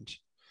happened,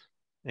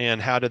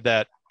 and how did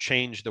that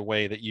change the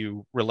way that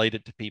you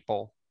related to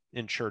people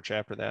in church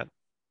after that?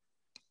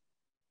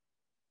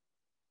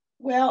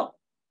 Well,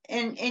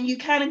 and you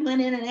kind of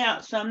went in and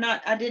out, so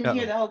I didn't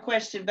hear the whole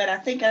question, but I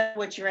think I know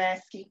what you're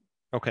asking.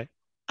 Okay.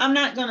 I'm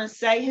not going to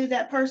say who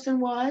that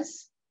person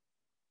was,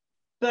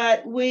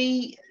 but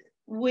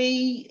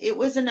it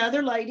was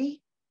another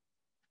lady,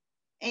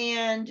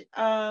 and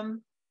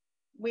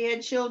we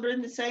had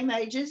children the same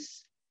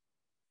ages.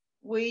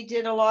 We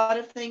did a lot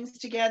of things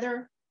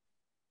together.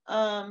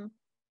 And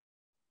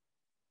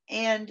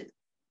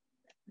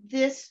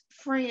this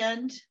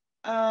friend,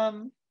 I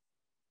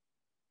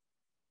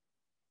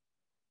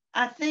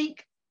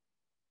think,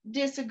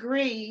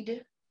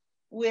 disagreed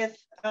with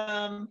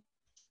the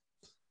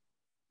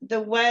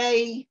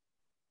way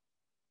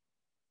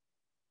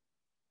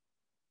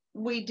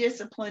we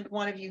disciplined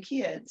one of you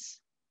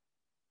kids,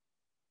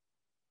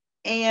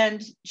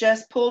 and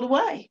just pulled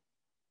away.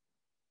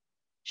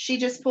 She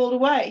just pulled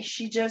away.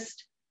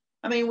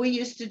 We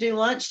used to do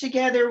lunch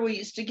together. We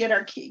used to get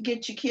your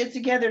kids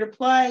together to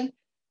play,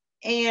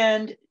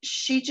 and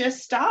she just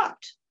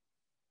stopped.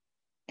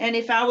 And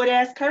if I would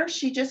ask her,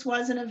 she just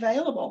wasn't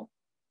available.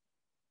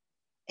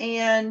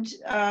 And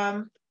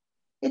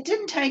it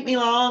didn't take me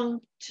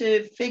long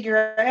to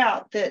figure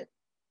out that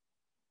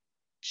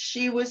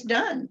she was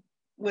done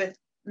with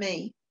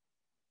me.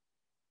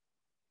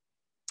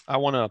 I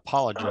want to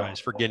apologize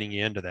for getting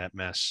you into that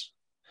mess.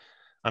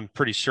 I'm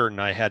pretty certain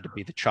I had to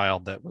be the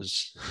child that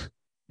was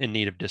in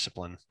need of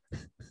discipline.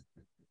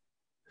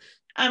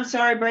 I'm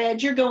sorry,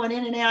 Brad, you're going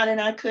in and out, and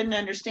I couldn't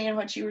understand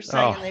what you were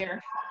saying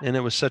there. And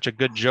it was such a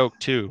good joke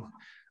too.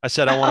 I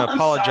said I want to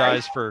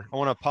apologize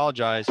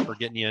for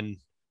getting you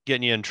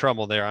in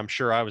trouble there. I'm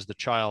sure I was the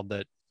child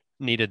that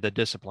needed the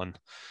discipline.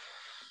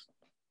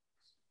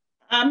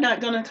 I'm not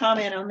going to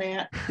comment on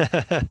that.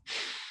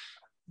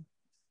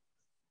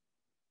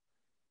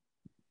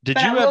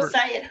 I will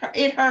say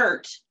it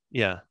hurt.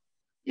 Yeah.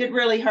 It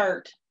really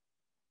hurt.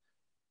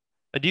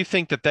 Do you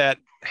think that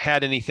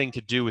had anything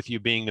to do with you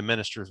being the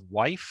minister's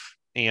wife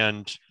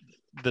and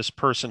this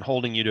person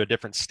holding you to a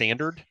different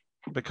standard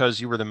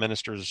because you were the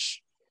minister's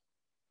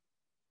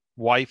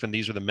wife and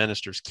these are the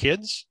minister's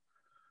kids?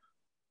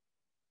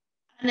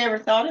 I never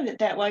thought of it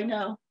that way,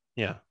 no.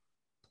 Yeah.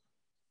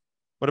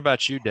 What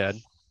about you, Dad?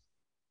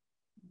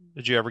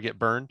 Did you ever get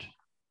burned?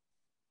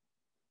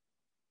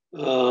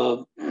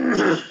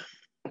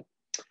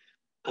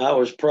 I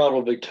was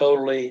probably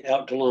totally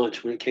out to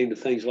lunch when it came to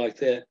things like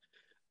that.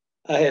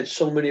 I had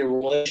so many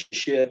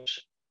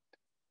relationships,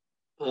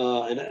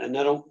 and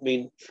I don't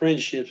mean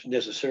friendships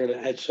necessarily.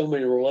 I had so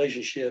many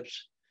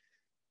relationships,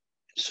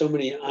 so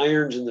many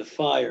irons in the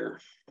fire,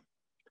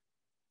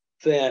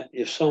 that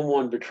if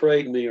someone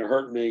betrayed me or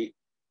hurt me,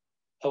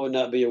 I would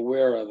not be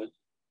aware of it.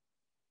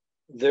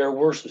 There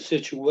were some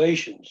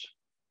situations,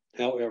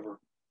 however,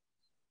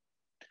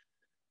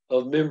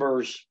 of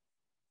members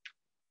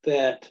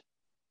that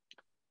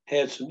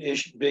had some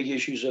big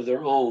issues of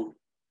their own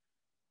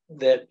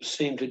that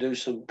seemed to do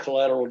some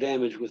collateral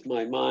damage with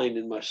my mind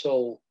and my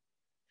soul.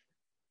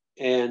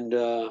 And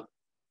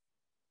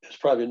that's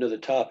probably another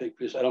topic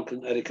because I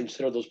didn't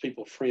consider those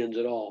people friends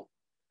at all.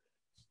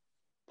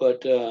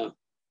 But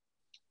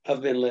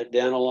I've been let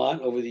down a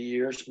lot over the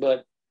years,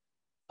 but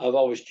I've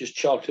always just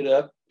chalked it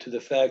up to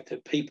the fact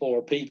that people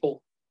are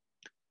people.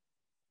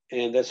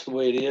 And that's the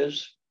way it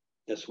is.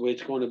 That's the way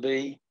it's going to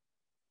be.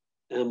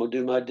 And I'm going to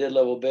do my dead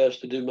level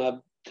best to do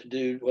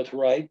what's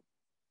right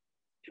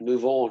and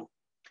move on.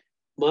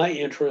 My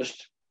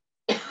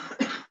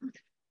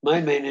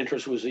main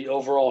interest was the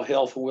overall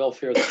health and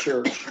welfare of the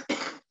church.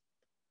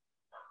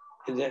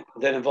 And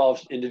that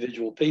involves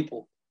individual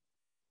people.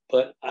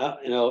 But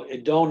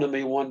it dawned on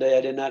me one day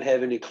I did not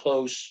have any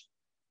close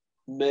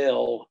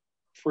male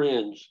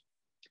friends.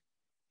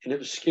 And it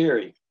was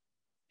scary.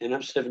 And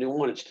I'm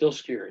 71, it's still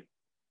scary.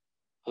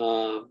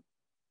 But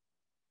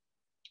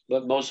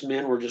most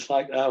men were just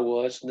like I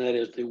was, and that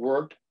is they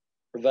worked,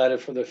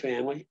 provided for their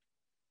family.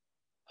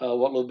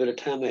 What little bit of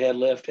time they had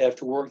left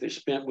after work, they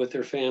spent with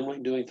their family,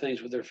 doing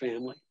things with their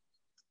family.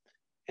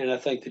 And I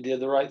think they did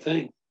the right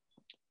thing.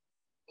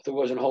 But there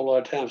wasn't a whole lot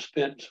of time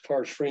spent as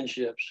far as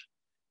friendships,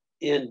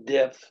 in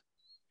depth,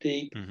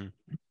 deep,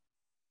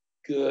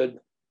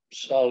 good,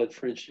 solid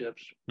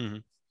friendships. Mm-hmm.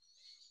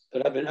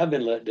 But I've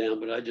been let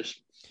down, but I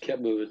just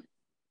kept moving.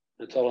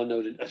 That's all I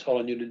know. That's all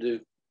I knew to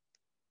do.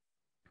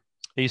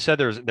 You said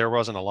there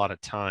wasn't a lot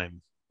of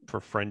time for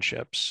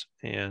friendships,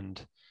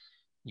 and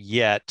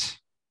yet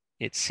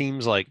it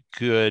seems like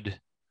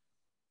good,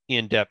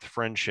 in-depth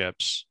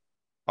friendships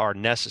are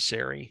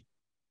necessary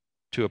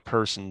to a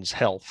person's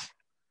health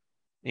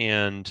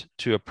and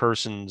to a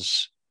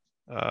person's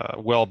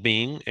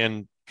well-being,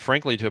 and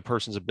frankly, to a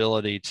person's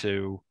ability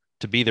to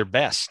be their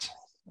best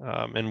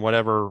in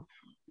whatever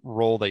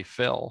role they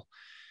fill.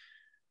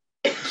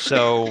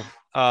 So,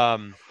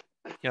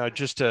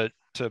 just to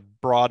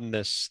broaden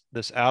this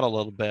out a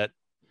little bit,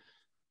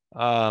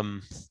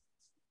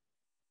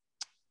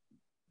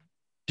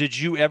 did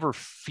you ever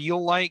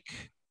feel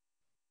like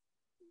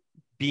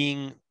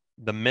being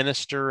the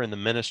minister and the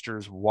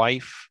minister's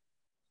wife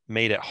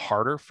made it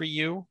harder for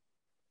you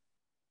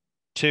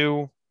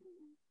to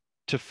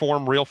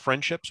form real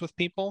friendships with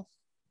people?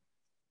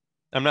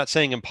 I'm not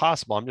saying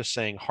impossible. I'm just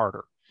saying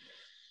harder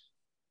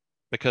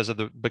because of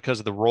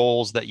the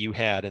roles that you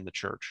had in the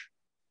church.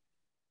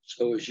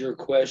 So is your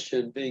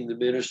question, being the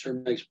minister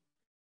makes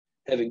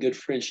having good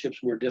friendships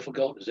more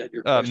difficult? Is that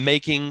your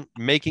question?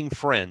 Making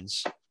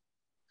friends,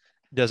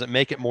 does it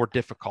make it more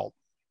difficult?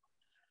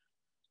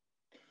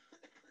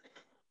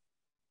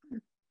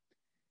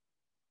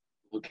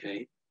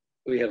 Okay.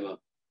 We have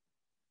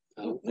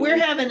We're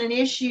having an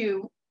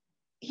issue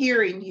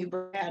hearing you,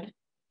 Brad.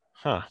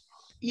 Huh.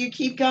 You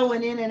keep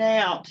going in and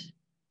out.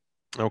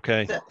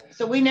 Okay.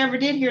 So we never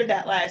did hear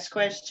that last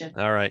question.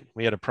 All right.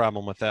 We had a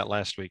problem with that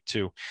last week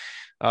too.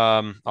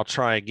 I'll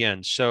try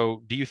again.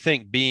 So do you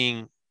think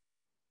being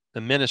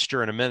a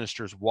minister and a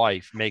minister's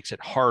wife makes it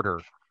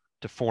harder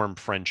to form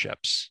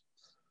friendships?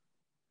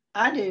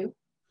 I do.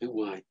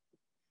 Why?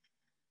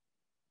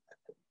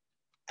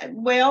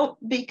 Well,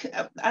 because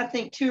I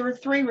think 2 or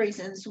 3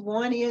 reasons.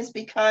 One is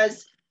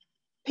because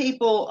a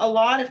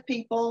lot of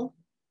people,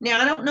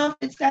 now I don't know if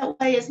it's that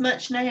way as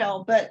much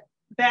now, but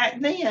back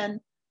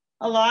then,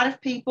 a lot of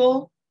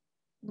people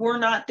were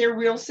not their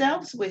real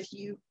selves with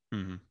you.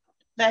 Mm-hmm.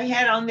 They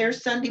had on their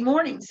Sunday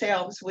morning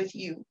selves with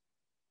you,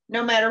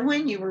 no matter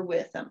when you were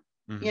with them.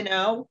 Mm-hmm. You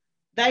know,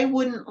 they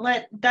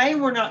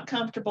were not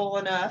comfortable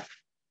enough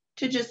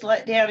to just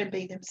let down and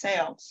be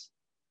themselves.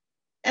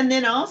 And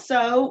then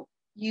also,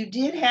 you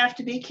did have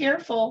to be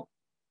careful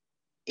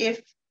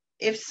if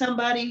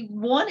somebody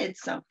wanted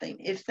something,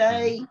 if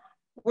they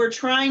were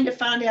trying to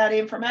find out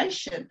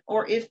information,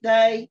 or if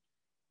they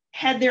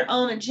had their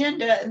own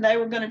agenda and they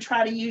were going to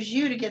try to use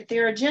you to get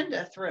their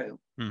agenda through.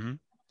 Mm-hmm.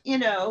 You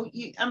know,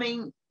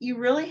 you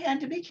really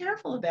had to be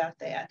careful about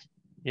that.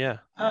 Yeah.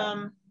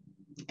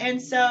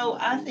 And so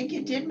I think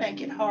it did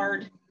make it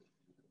hard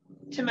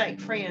to make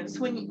friends.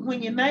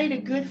 When you made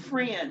a good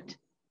friend,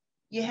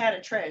 you had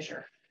a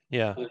treasure.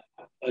 Yeah.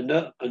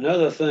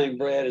 Another thing,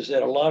 Brad, is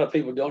that a lot of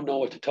people don't know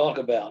what to talk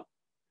about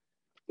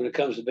when it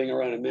comes to being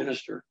around a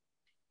minister.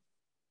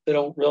 They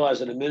don't realize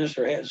that a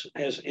minister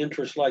has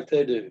interests like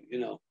they do. You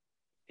know,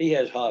 he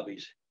has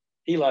hobbies.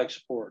 He likes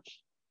sports.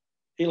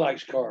 He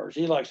likes cars.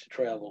 He likes to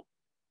travel.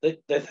 They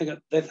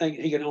think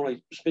he can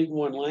only speak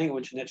one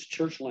language, and that's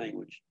church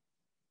language.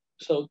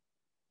 So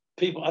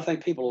I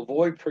think people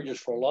avoid preachers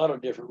for a lot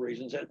of different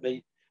reasons.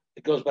 It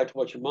goes back to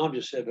what your mom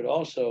just said, but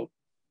also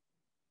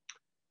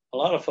a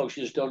lot of folks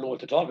just don't know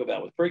what to talk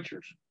about with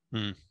preachers.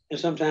 And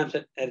sometimes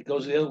it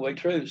goes the other way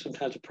too.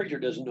 Sometimes a preacher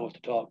doesn't know what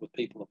to talk with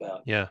people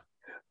about. Yeah.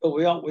 But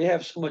we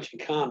have so much in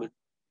common.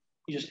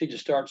 We just need to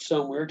start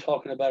somewhere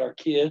talking about our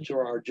kids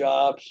or our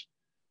jobs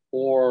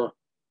or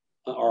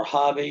our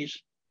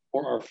hobbies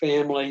or our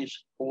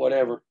families or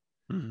whatever.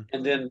 Mm-hmm.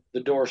 And then the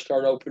doors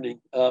start opening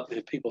up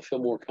and people feel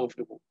more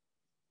comfortable.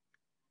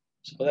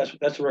 So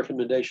that's a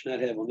recommendation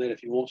I'd have on that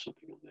if you want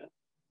something on that.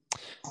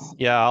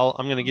 Yeah,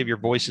 I'm going to give your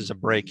voices a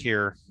break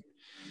here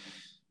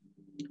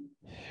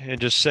and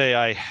just say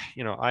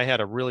I had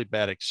a really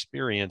bad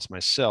experience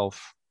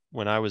myself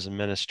when I was a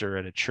minister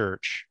at a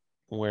church,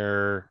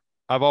 where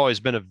I've always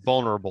been a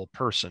vulnerable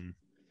person,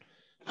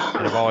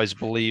 and I've always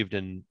believed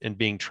in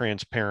being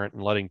transparent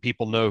and letting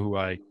people know who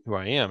I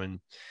am. And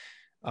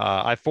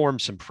I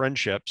formed some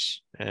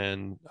friendships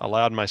and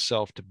allowed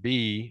myself to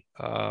be,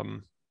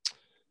 to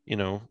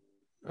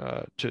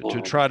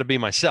try to be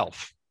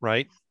myself,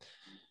 right?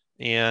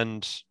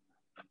 And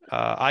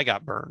I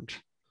got burned,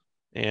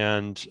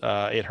 and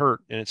it hurt,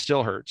 and it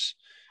still hurts.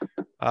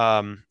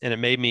 And it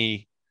made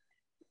me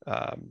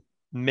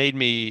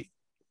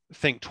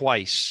think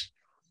twice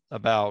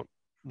about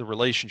the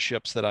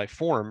relationships that I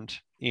formed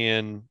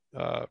in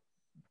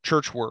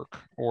church work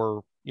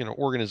or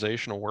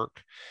organizational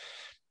work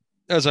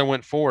as I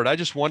went forward. I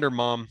just wonder,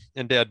 Mom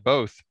and Dad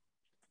both,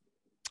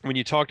 when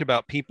you talked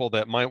about people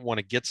that might want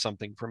to get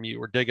something from you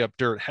or dig up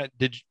dirt,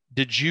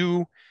 did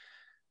you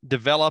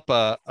develop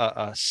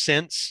a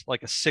sense,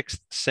 like a sixth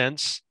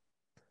sense,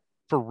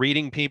 for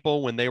reading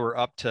people when they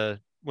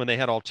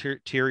had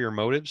ulterior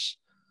motives?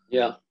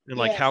 Yeah. And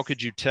like, how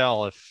could you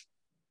tell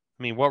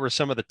what were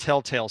some of the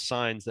telltale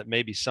signs that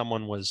maybe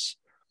someone was?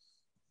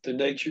 The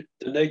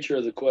nature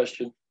of the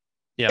question.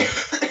 Yeah.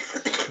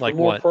 Like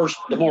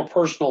the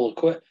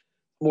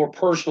more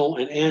personal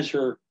an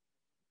answer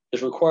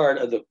is required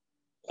of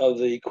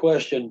the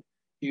question,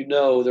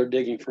 they're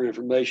digging for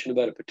information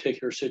about a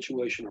particular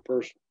situation or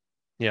person.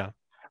 Yeah.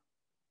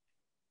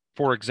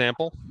 For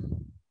example?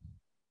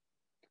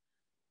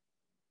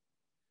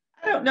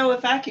 I don't know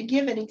if I could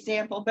give an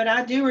example, but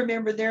I do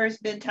remember there has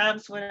been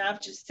times when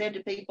I've just said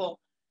to people,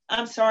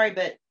 I'm sorry,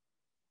 but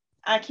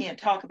I can't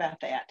talk about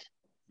that.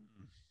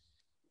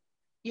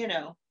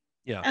 Yeah.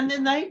 And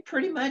then they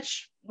pretty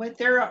much went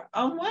their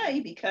own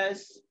way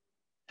because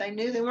they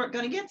knew they weren't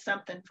going to get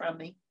something from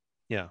me.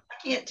 Yeah.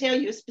 I can't tell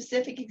you a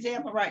specific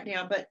example right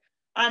now, but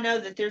I know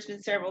that there's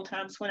been several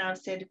times when I've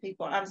said to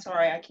people, I'm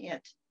sorry, I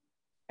can't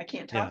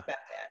talk about that.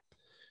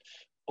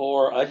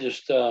 Or I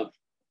just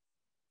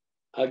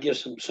I give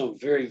some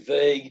very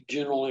vague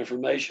general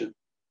information,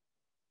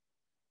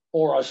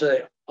 or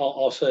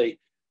I'll say,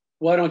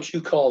 why don't you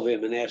call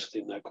them and ask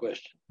them that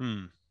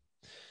question?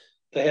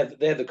 They have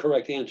the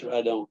correct answer.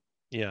 I don't.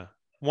 Yeah.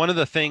 One of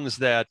the things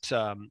that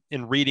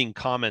in reading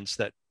comments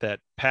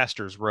that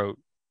pastors wrote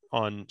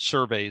on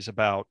surveys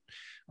about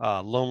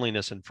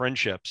loneliness and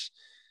friendships,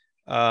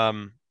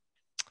 on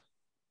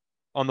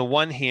the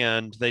one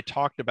hand, they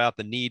talked about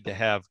the need to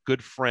have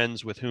good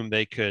friends with whom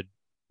they could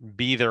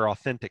be their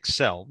authentic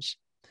selves,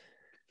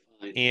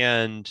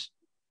 and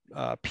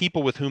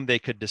people with whom they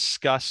could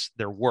discuss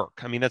their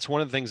work. I mean, that's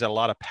one of the things that a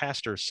lot of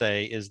pastors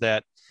say, is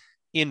that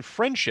in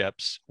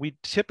friendships, we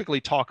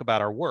typically talk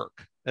about our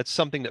work. That's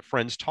something that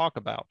friends talk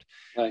about.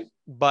 Right.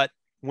 But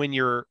when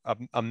you're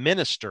a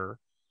minister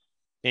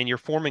and you're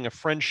forming a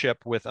friendship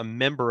with a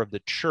member of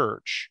the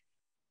church,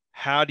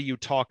 how do you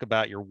talk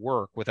about your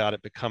work without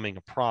it becoming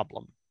a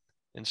problem?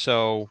 And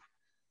so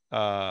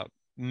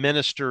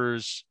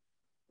ministers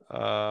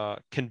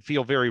can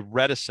feel very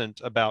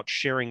reticent about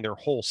sharing their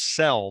whole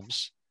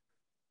selves,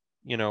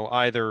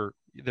 either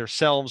their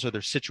selves or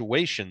their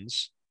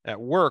situations at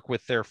work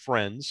with their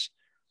friends,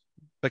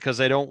 because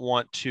they don't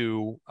want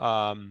a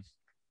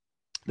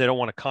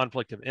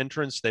conflict of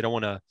interest. They don't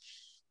want to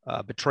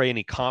betray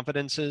any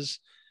confidences.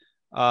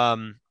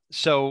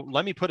 So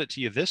let me put it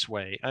to you this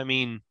way. I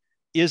mean,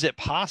 is it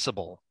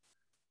possible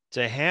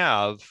to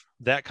have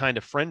that kind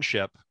of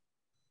friendship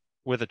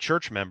with a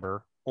church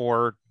member,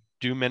 or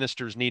do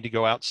ministers need to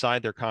go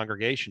outside their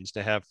congregations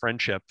to have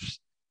friendships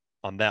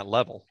on that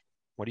level?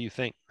 What do you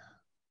think?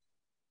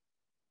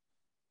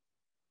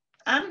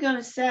 I'm going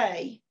to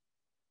say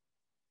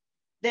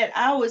that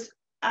I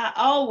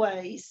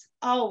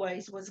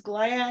always was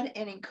glad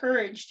and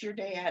encouraged your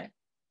dad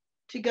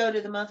to go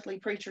to the monthly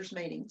preachers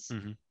meetings,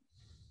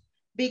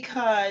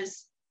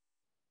 because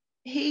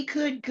he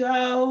could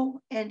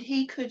go and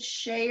he could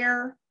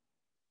share,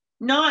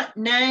 not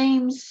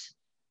names,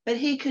 but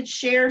he could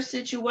share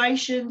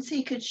situations.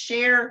 He could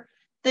share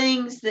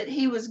things that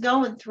he was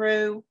going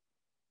through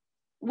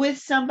with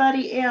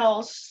somebody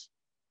else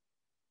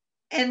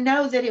and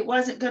know that it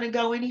wasn't going to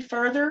go any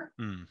further,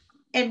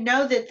 and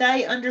know that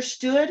they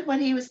understood what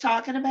he was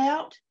talking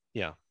about.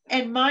 Yeah.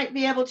 And might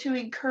be able to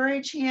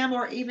encourage him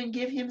or even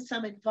give him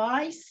some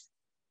advice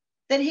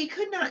that he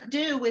could not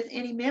do with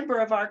any member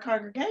of our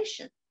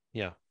congregation.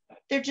 Yeah.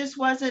 It just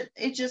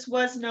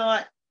was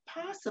not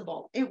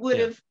possible. It would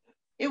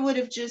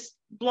have just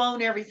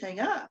blown everything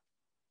up.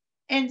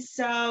 And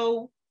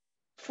so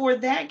for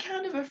that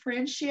kind of a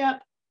friendship,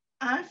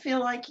 I feel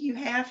like you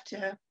have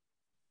to,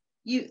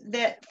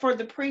 that for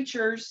the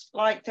preachers,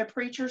 like the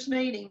preachers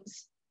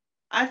meetings,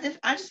 I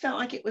just felt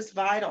like it was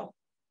vital.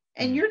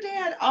 And your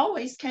dad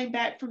always came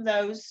back from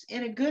those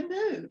in a good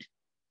mood,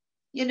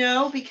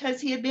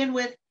 because he had been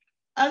with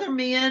other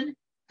men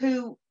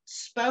who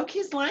spoke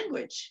his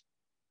language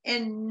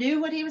and knew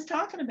what he was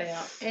talking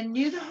about and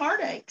knew the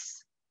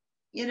heartaches,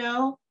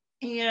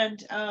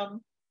 and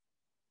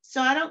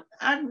so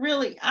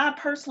I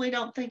personally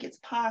don't think it's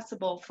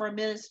possible for a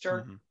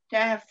minister to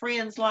have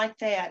friends like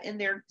that in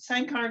their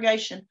same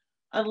congregation,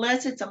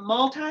 unless it's a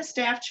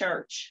multi-staff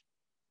church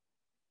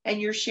and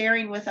you're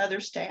sharing with other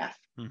staff.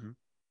 I'm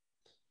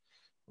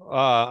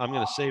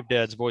going to save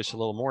Dad's voice a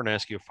little more and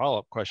ask you a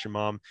follow-up question,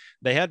 Mom.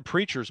 They had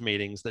preachers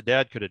meetings that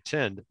Dad could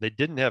attend. They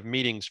didn't have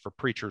meetings for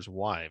preachers'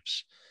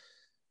 wives.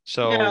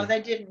 So no,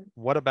 they didn't.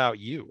 What about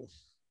you?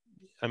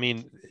 I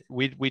mean,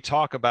 we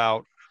talk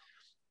about,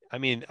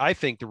 I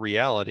think the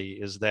reality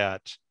is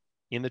that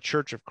in the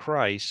Church of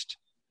Christ,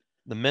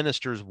 the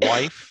minister's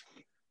wife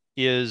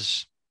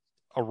is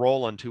a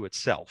role unto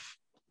itself.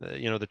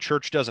 The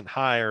church doesn't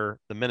hire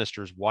the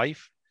minister's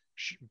wife,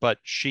 but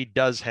she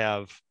does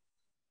have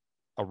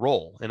a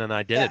role and an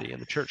identity in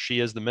the church. She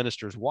is the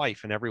minister's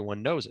wife, and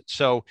everyone knows it.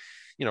 So,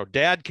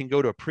 Dad can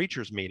go to a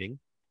preacher's meeting,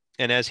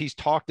 and as he's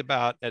talked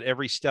about at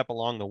every step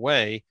along the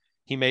way,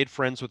 he made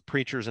friends with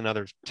preachers in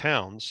other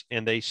towns,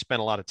 and they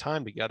spent a lot of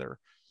time together.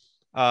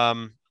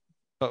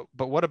 But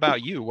what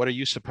about you? What are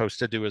you supposed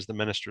to do as the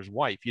minister's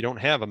wife? You don't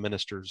have a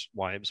minister's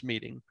wives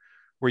meeting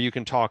where you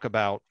can talk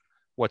about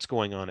what's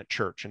going on at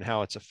church and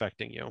how it's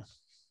affecting you.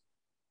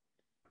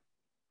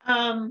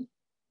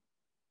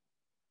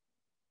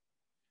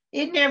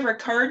 It never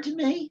occurred to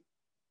me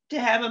to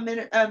have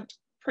a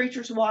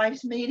preacher's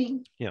wives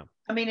meeting. Yeah.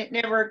 It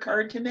never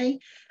occurred to me.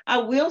 I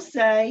will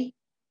say,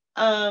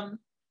 Roger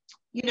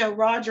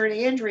and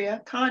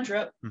Andrea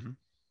Condrup,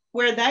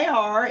 where they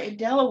are in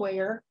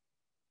Delaware,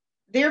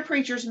 their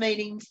preachers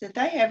meetings that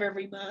they have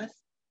every month,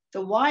 the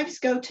wives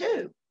go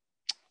too.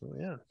 Oh,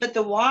 yeah. But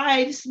the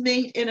wives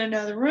meet in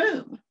another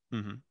room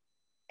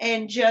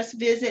and just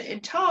visit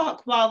and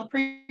talk while the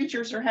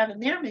preachers are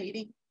having their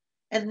meeting.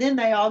 And then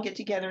they all get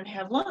together and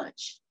have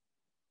lunch.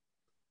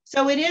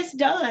 So it is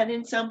done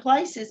in some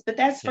places, but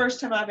that's the first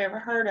time I've ever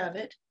heard of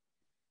it.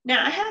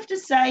 Now, I have to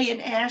say,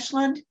 in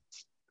Ashland,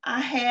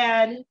 I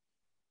had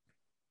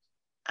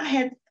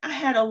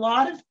a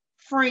lot of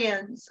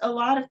friends, a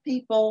lot of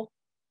people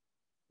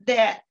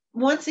that,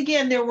 once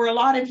again, there were a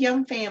lot of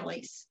young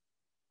families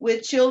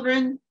with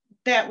children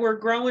that were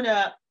growing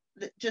up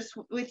just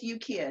with you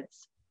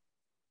kids.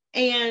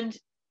 And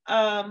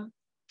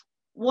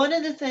one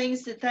of the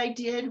things that they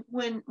did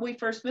when we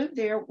first moved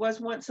there was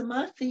once a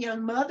month, the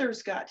young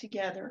mothers got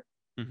together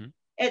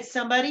at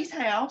somebody's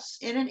house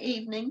in an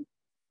evening,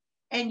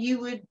 and you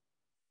would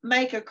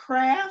make a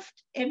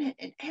craft and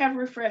have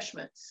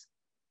refreshments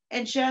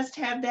and just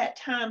have that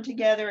time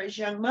together as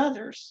young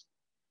mothers.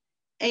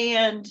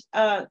 And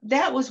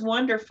that was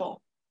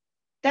wonderful.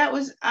 That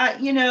was, I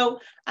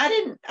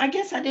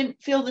guess I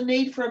didn't feel the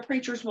need for a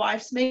preacher's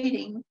wife's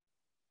meeting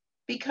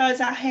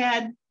because I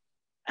had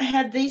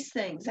these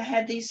things. I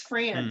had these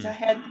friends. I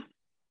had,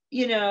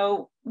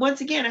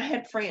 once again, I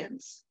had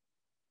friends.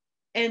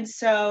 And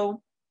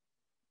so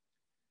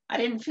I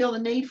didn't feel the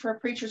need for a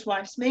preacher's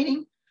wife's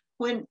meeting.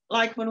 When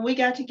we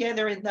got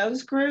together in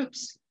those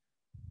groups,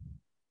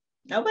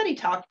 nobody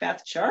talked about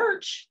the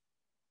church.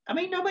 I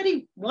mean,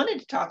 nobody wanted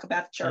to talk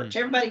about the church.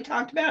 Everybody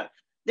talked about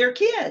their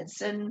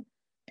kids and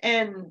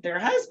their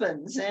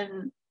husbands.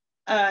 And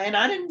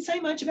I didn't say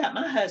much about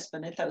my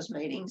husband at those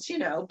meetings,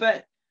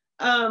 but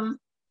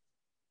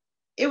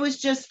it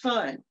was just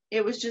fun.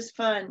 It was just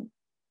fun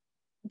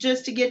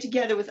just to get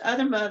together with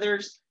other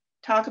mothers,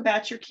 talk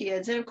about your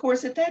kids. And of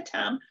course, at that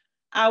time,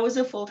 I was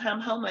a full-time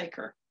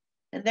homemaker.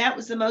 And that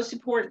was the most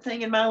important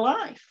thing in my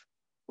life,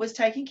 was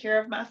taking care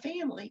of my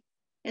family.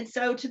 And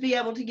so to be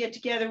able to get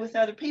together with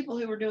other people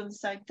who were doing the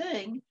same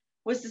thing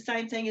was the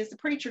same thing as the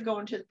preacher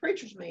going to the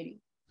preacher's meeting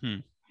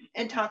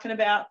and talking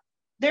about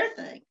their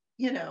thing,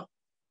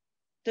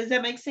 Does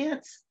that make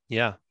sense?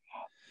 Yeah.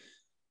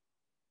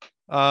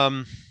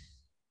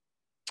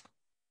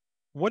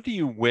 What do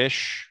you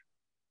wish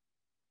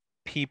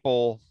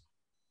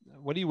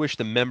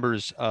the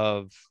members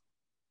of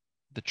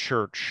the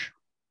church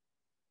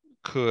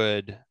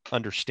could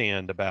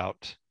understand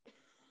about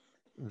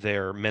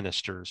their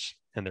ministers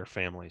and their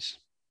families?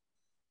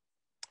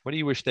 What do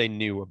you wish they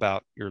knew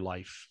about your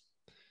life?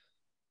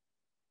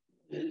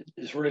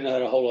 It's really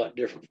not a whole lot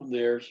different from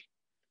theirs.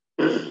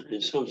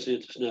 In some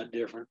sense, it's not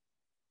different.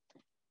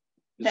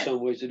 In some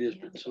ways it is,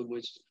 but in some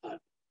ways it's not.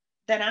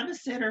 That I'm a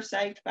sinner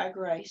saved by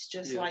grace,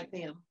 just like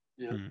them.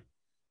 Yeah.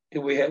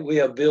 And we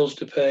have bills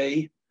to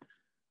pay.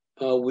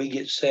 We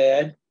get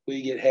sad.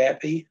 We get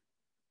happy.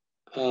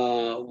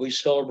 We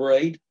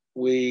celebrate.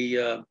 We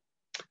have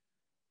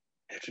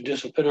to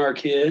discipline our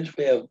kids.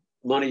 We have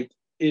money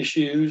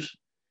issues.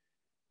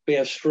 We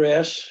have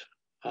stress,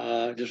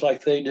 just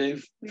like they do.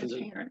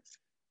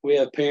 We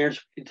have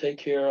parents we take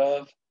care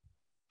of.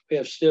 We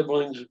have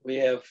siblings. We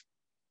have,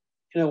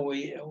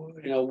 we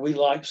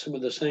like some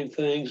of the same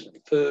things: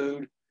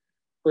 food,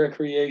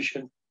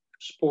 recreation,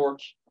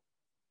 sports.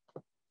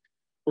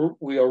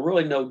 We are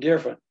really no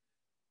different.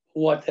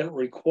 What that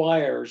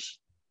requires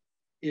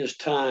is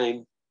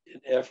time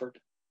and effort.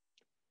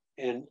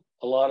 And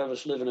a lot of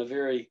us live in a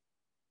very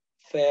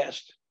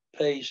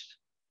fast-paced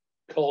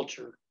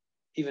culture.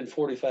 Even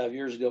 45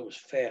 years ago, it was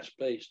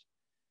fast-paced.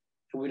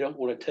 And we don't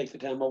want to take the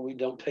time, or we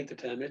don't take the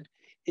time.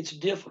 It's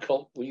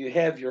difficult when you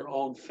have your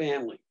own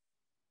family.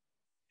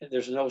 And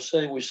there's no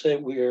saying, we say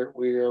we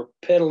are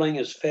pedaling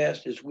as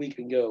fast as we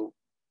can go.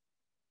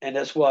 And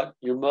that's what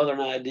your mother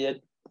and I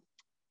did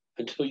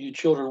until you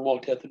children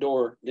walked out the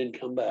door, didn't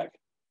come back.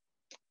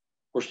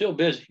 We're still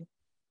busy.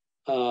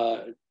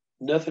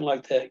 Nothing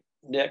like that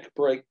neck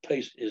break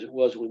pace as it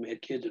was when we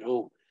had kids at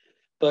home.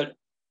 But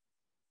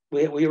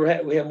we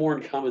have more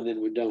in common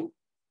than we don't.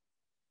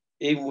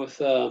 Even with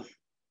the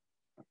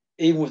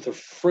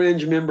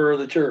fringe member of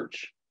the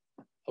church,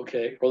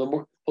 okay, or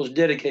the most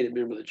dedicated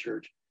member of the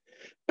church,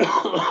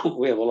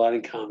 we have a lot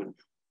in common.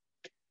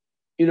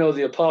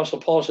 The Apostle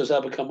Paul says, "I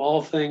become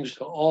all things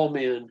to all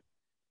men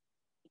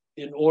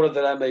in order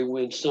that I may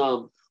win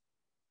some."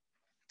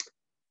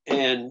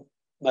 And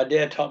my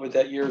dad taught me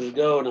that years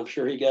ago, and I'm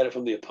sure he got it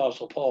from the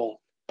Apostle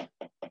Paul.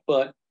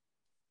 But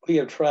we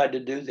have tried to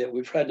do that.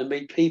 We've tried to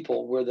meet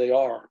people where they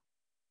are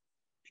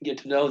and get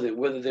to know them,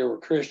 whether they were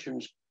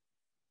Christians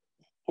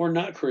or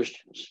not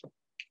Christians.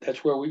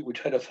 That's where we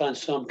try to find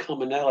some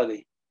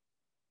commonality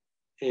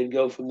and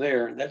go from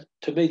there. And that,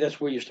 to me, that's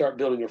where you start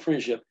building a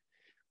friendship.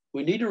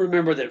 We need to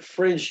remember that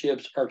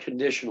friendships are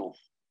conditional.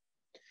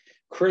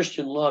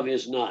 Christian love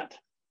is not.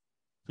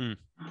 I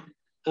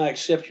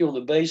accept you on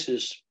the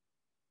basis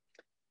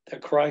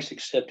that Christ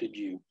accepted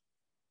you.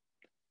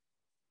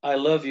 I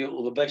love you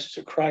on the basis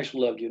that Christ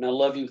loved you, and I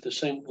love you with the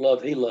same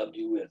love he loved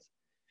you with.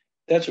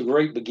 That's a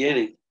great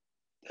beginning.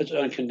 That's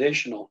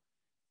unconditional.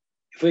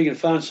 If we can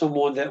find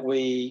someone that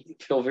we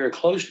feel very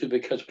close to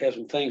because we have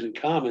some things in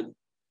common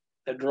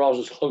that draws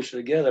us closer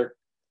together,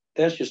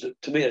 to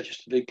me, that's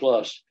just a big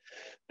plus.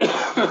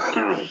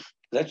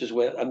 That's just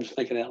what I'm just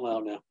thinking out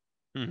loud now.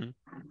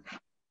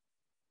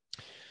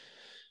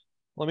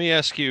 Let me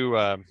ask you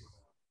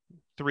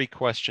 3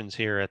 questions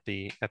here at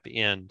the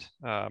end.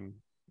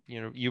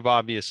 You've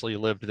obviously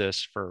lived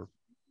this for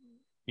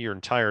your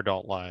entire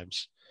adult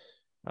lives.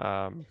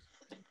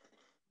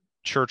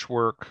 Church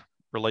work,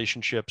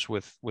 relationships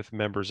with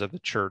members of the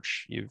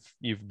church.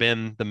 You've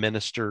been the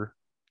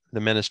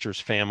minister's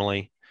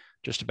family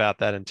just about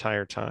that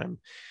entire time.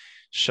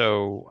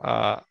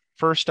 So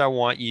first, I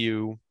want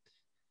you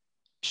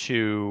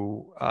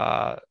to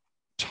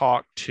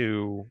talk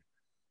to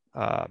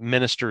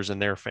ministers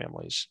and their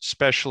families,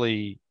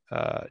 especially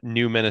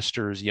new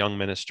ministers, young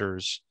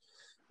ministers,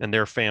 and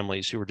their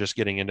families who are just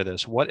getting into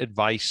this. What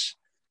advice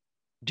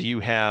do you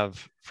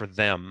have for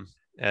them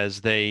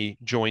as they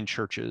join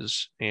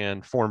churches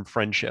and form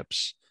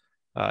friendships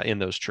in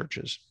those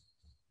churches?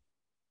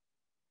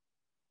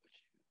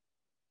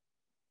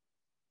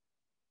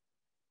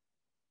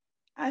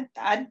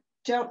 I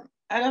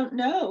don't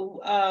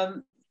know.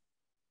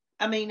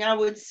 I mean, I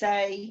would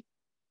say,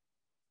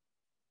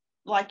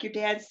 like your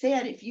dad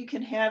said, if you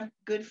can have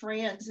good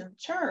friends in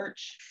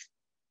church,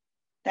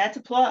 that's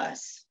a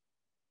plus.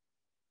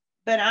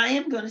 But I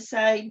am going to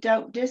say,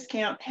 don't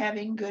discount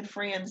having good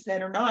friends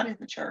that are not in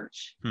the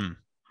church.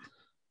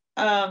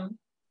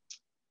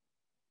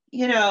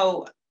 You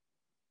know,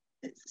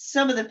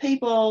 some of the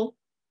people,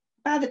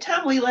 by the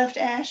time we left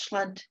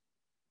Ashland,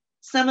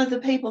 some of the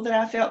people that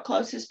I felt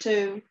closest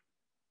to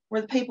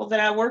were the people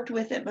that I worked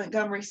with at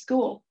Montgomery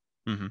School.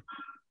 Mm-hmm.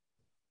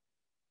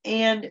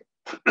 And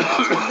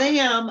to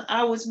them,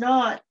 I was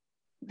not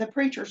the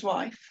preacher's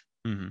wife.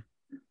 Mm-hmm.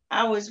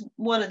 I was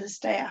one of the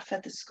staff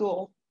at the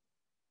school.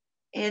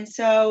 And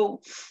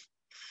so,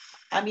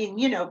 I mean,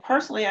 you know,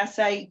 personally, I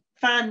say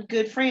find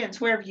good friends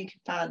wherever you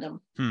can find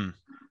them.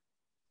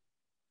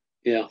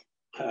 Yeah,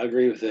 I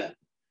agree with that.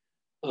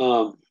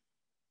 I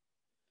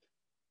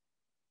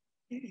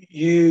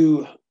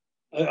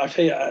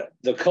tell you,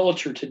 the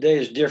culture today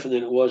is different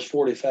than it was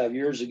 45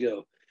 years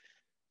ago.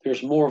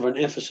 There's more of an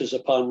emphasis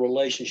upon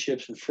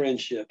relationships and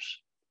friendships.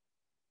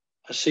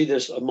 I see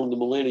this among the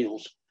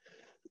millennials.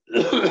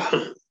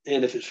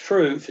 And if it's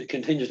true, if it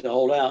continues to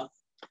hold out,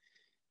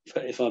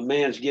 if a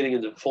man's getting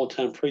into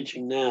full-time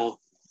preaching now,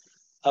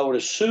 I would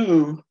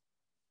assume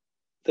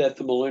that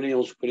the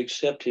millennials would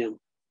accept him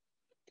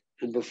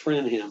and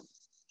befriend him.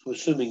 I'm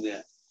assuming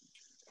that.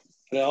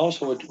 But I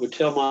also would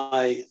tell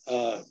my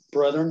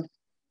brethren,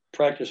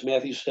 practice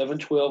Matthew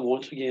 7:12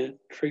 once again,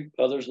 treat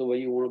others the way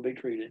you want to be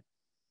treated.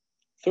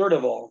 Third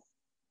of all,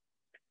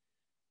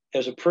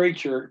 as a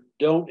preacher,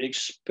 don't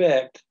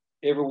expect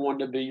everyone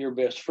to be your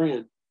best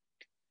friend.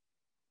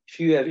 If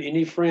you have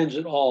any friends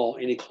at all,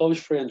 any close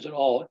friends at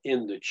all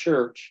in the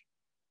church,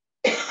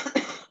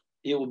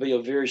 it will be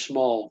a very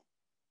small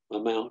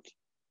amount.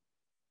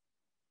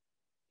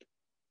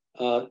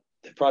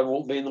 They probably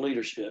won't be in the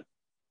leadership.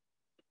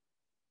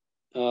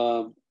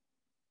 But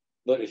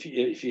if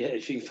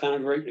you can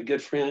find a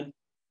good friend,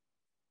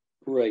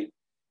 great,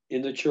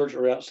 in the church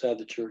or outside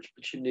the church.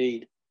 But you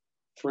need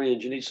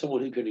friends. You need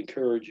someone who can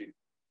encourage you,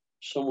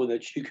 someone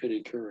that you can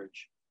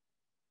encourage.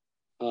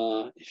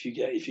 If you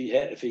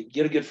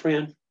get a good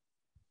friend,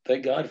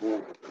 thank God for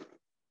him.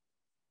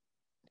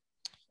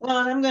 Well,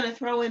 and I'm going to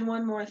throw in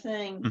one more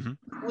thing.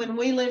 Mm-hmm. When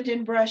we lived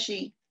in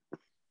Brushy,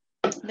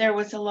 there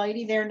was a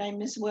lady there named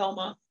Miss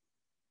Wilma,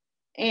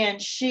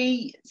 and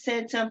she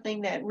said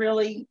something that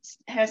really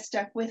has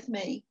stuck with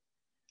me.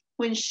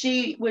 When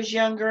she was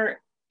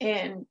younger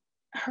and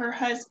her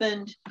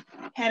husband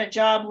had a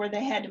job where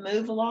they had to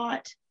move a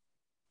lot,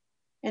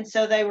 and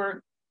so they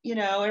were, you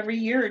know, every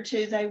year or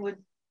two they would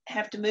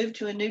have to move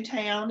to a new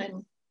town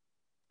and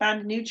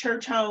find a new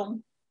church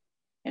home.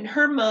 And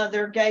her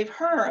mother gave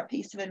her a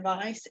piece of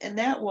advice, and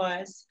that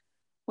was,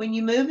 when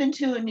you move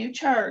into a new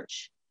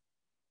church,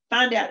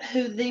 find out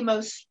who the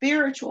most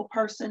spiritual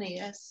person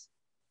is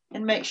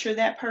and make sure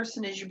that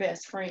person is your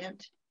best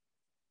friend.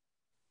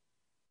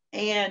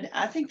 And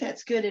I think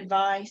that's good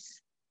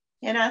advice.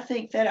 And I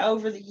think that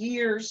over the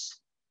years,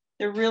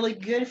 the really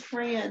good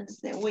friends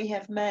that we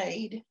have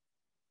made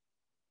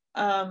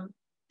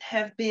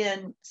have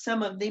been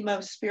some of the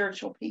most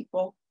spiritual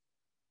people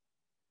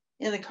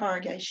in the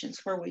congregations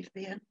where we've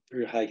been.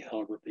 Very high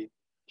caliber people.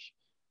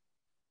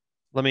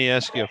 Let me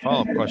ask you a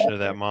follow-up question to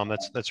that, Mom.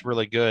 That's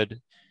really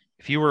good.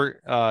 If you were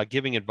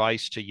giving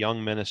advice to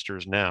young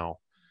ministers now,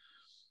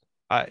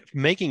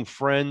 making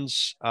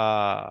friends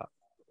when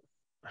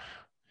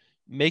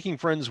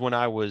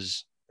I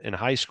was in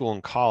high school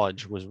and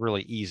college was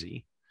really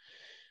easy.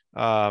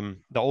 The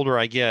older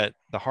I get,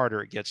 the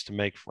harder it gets to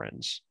make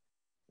friends,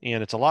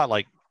 and it's a lot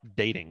like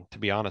dating, to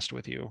be honest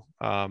with you.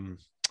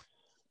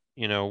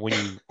 You know,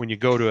 when you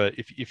go to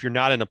if you're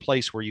not in a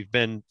place where you've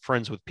been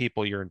friends with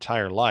people your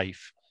entire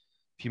life,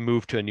 if you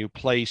move to a new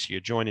place,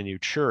 you join a new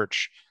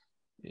church,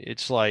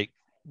 it's like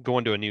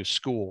going to a new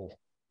school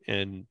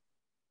and,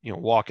 you know,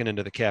 walking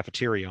into the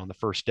cafeteria on the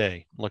first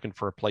day looking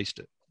for a place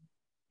to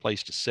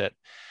sit.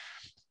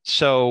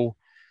 So,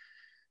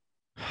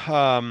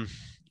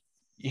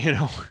 you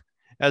know,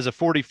 as a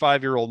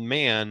 45-year-old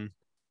man,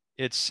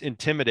 it's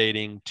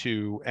intimidating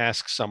to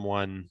ask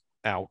someone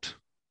out,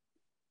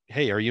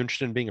 hey, are you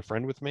interested in being a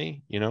friend with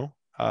me? You know,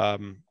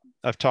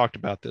 I've talked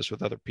about this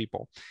with other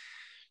people.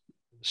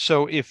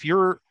 So if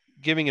you're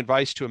giving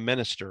advice to a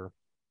minister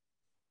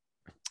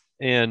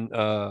and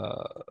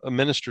a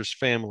minister's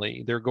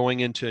family, they're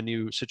going into a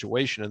new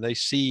situation and they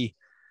see,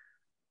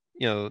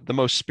 you know, the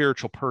most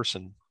spiritual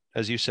person,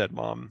 as you said,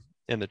 Mom,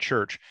 in the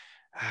church,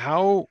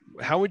 How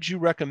would you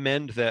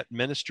recommend that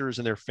ministers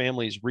and their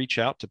families reach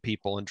out to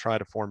people and try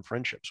to form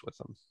friendships with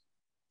them?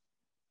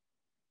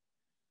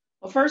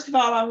 Well, first of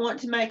all, I want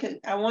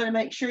to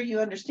make sure you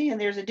understand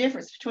there's a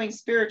difference between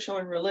spiritual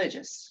and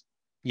religious.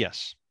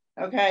 Yes.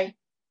 Okay.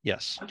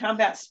 Yes. I'm talking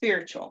about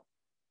spiritual.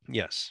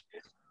 Yes.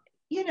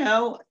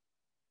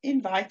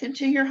 Invite them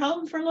to your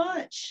home for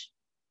lunch.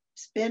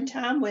 Spend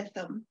time with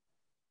them.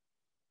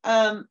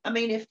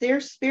 If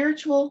they're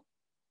spiritual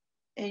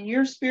and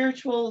you're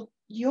spiritual,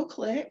 you'll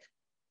click.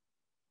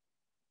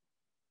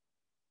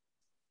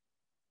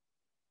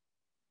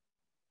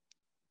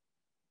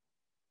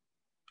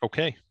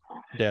 Okay.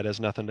 Dad has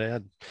nothing to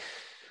add.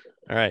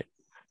 All right.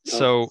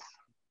 So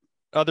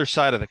other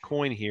side of the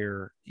coin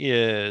here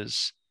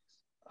is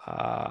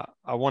I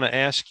want to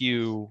ask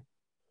you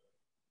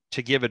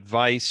to give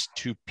advice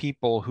to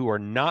people who are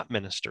not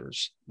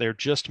ministers. They're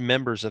just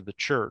members of the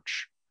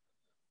church.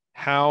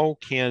 How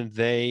can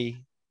they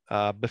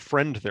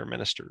befriend their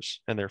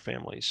ministers and their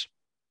families?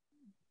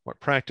 What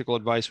practical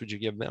advice would you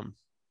give them?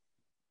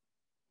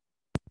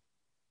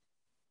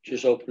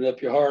 Just open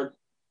up your heart.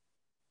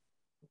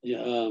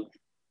 Yeah,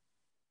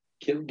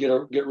 get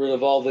rid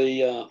of all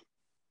the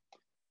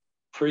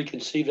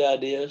preconceived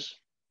ideas.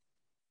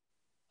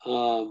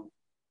 Love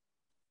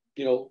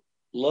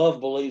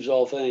believes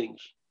all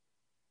things.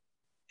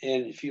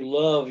 And if you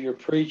love your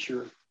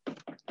preacher,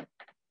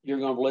 you're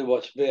going to believe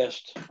what's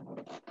best.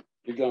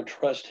 You're going to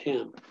trust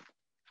him.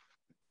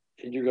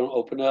 And you're going to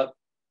open up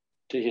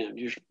to him.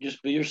 You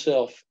just be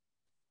yourself.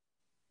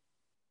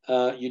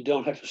 You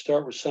don't have to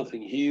start with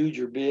something huge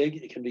or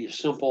big. It can be a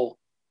simple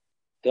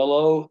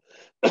hello.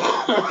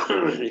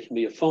 It can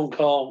be a phone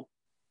call.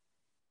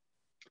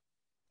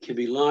 It can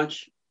be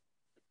lunch.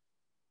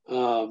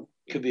 It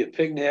could be a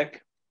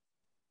picnic.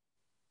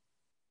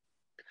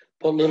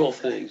 But little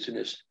things. And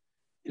as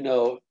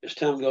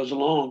time goes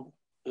along,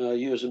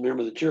 you as a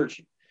member of the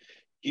church,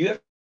 you have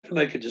to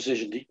make a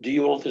decision. Do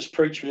you want this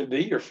preacher to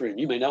be your friend?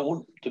 You may not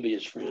want to be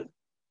his friend.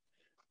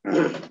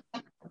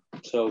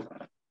 So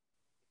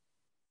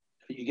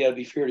you got to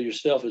be fair to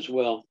yourself as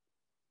well.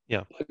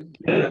 Yeah.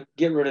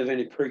 Get rid of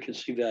any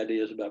preconceived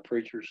ideas about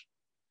preachers.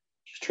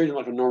 Just treat them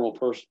like a normal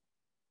person.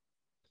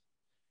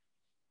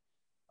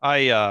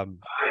 I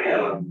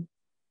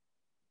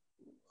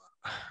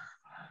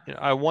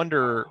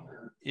wonder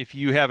if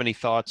you have any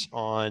thoughts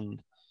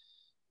on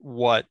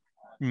what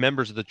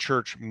members of the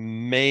church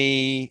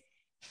may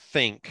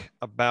think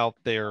about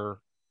their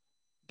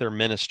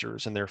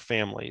ministers and their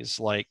families.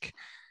 Like,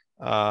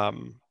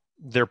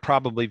 they're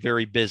probably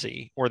very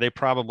busy, or they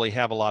probably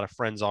have a lot of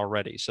friends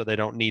already, so they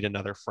don't need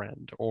another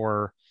friend.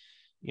 Or,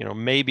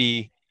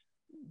 maybe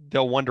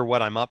they'll wonder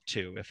what I'm up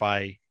to if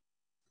I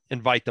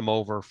invite them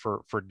over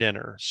for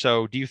dinner.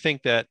 So do you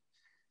think that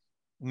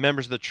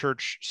members of the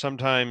church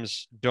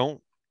sometimes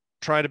don't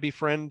try to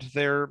befriend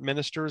their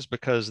ministers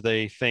because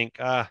they think,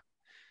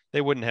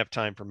 they wouldn't have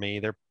time for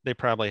me. They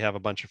probably have a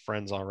bunch of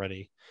friends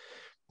already.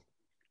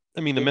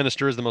 I mean, the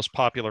minister is the most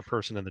popular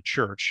person in the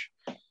church.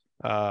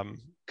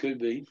 Could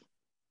be.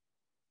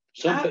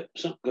 Go ahead.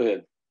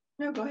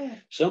 No, go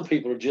ahead. Some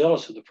people are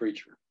jealous of the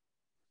preacher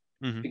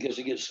mm-hmm. because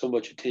he gets so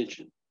much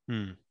attention.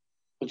 Hmm.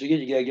 Once again,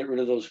 you got to get rid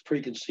of those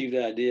preconceived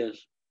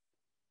ideas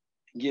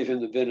and give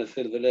him the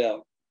benefit of the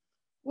doubt.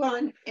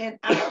 Well, and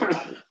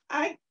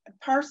I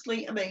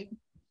personally, I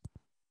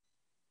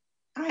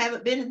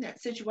haven't been in that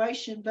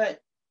situation, but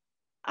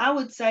I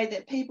would say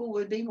that people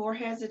would be more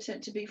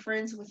hesitant to be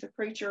friends with the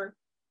preacher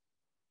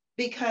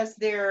because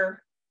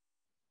they're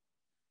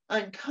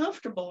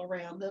uncomfortable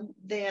around them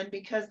than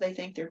because they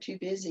think they're too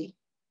busy.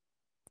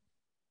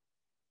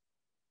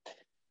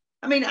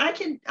 I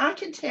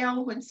can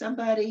tell when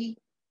somebody,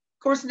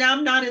 of course, now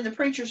I'm not in the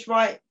preacher's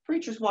wife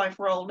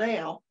role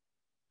now,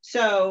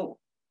 so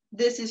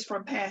this is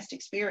from past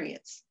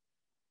experience.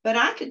 But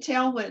I could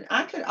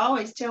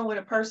always tell when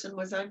a person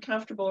was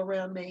uncomfortable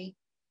around me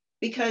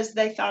because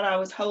they thought I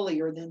was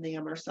holier than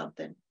them or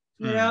something,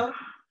 and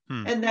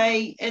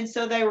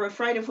so they were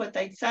afraid of what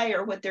they'd say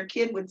or what their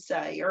kid would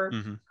say, or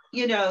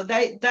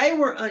they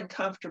were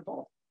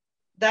uncomfortable.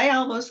 They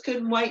almost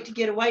couldn't wait to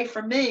get away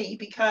from me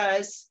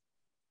because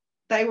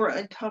they were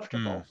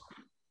uncomfortable.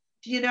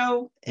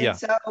 And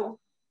so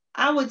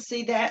I would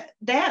see that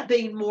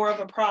being more of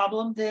a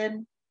problem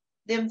than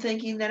them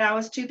thinking that I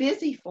was too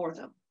busy for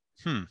them.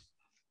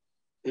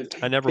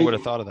 I never would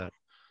have thought of that.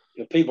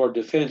 People are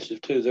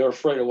defensive too. They're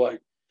afraid of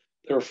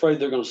they're afraid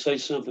they're going to say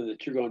something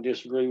that you're going to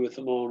disagree with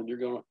them on, and you're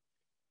going to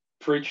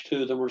preach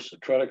to them or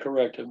try to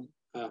correct them.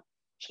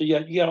 So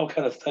you got all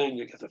kind of things.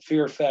 You got the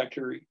fear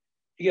factor.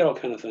 You got all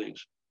kind of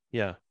things.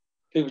 Yeah.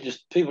 People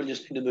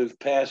just need to move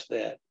past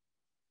that.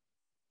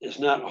 It's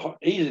not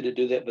easy to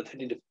do that, but they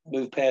need to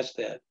move past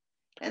that.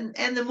 And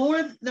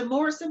the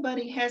more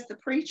somebody has the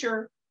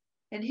preacher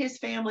and his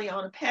family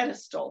on a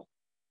pedestal,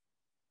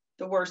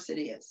 the worse it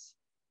is.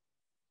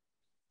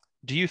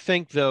 Do you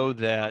think though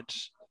that,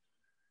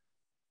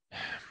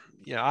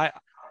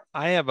 I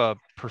have a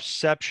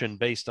perception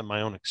based on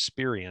my own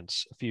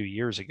experience a few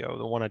years ago,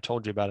 the one I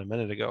told you about a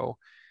minute ago,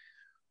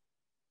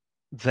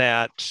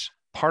 that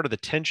part of the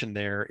tension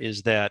there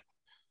is that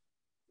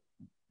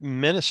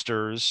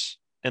ministers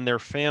and their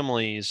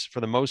families, for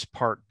the most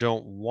part,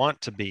 don't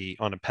want to be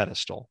on a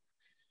pedestal.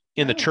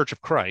 In the Church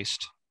of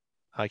Christ,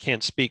 I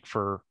can't speak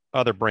for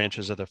other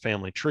branches of the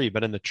family tree,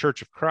 but in the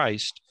Church of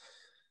Christ,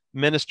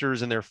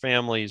 ministers and their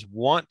families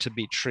want to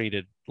be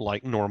treated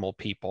like normal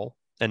people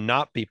and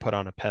not be put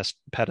on a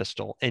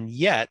pedestal. And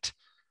yet,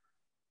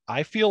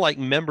 I feel like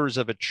members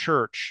of a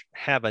church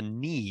have a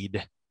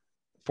need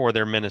for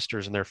their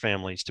ministers and their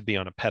families to be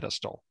on a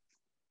pedestal.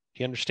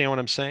 Do you understand what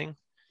I'm saying?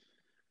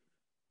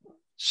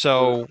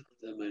 So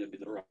that may not be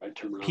the right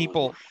terminology.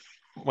 People,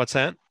 what's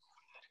that?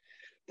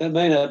 That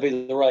may not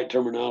be the right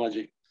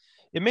terminology.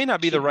 It may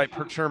not be the right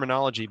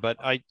terminology, but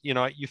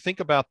you think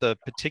about the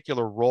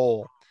particular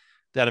role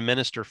that a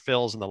minister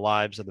fills in the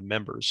lives of the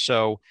members.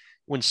 So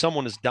when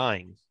someone is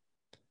dying,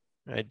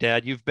 right,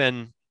 Dad, you've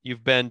been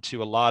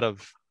to a lot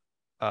of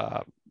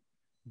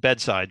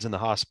bedsides in the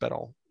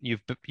hospital.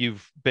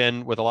 You've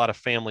been with a lot of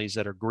families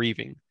that are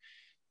grieving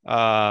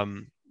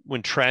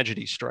when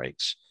tragedy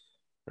strikes,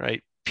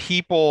 right?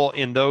 People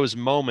in those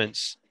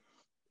moments,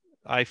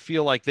 I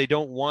feel like they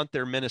don't want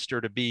their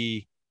minister to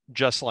be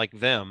just like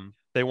them.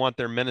 They want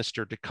their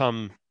minister to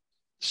come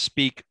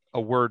speak a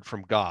word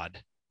from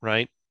God,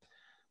 right?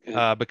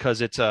 Okay.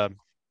 Because it's a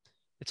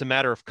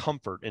matter of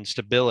comfort and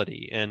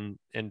stability and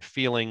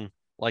feeling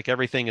like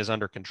everything is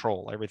under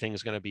control. Everything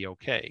is going to be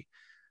okay.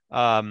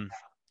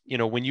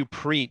 When you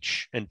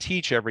preach and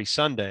teach every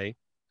Sunday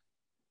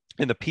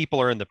and the people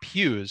are in the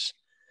pews,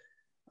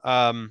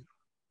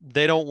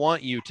 they don't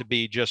want you to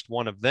be just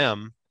one of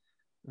them.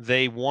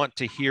 They want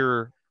to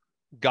hear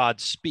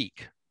God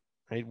speak,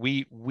 right?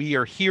 We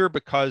are here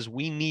because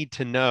we need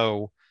to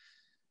know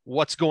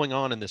what's going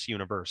on in this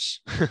universe.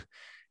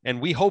 And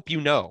we hope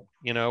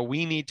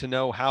we need to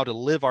know how to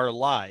live our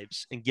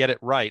lives and get it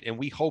right. And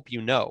we hope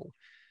you know.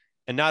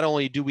 And not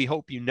only do we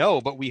hope you know,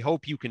 but we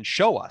hope you can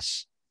show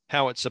us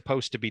how it's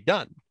supposed to be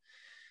done.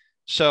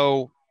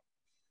 So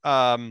what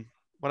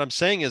I'm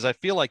saying is I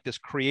feel like this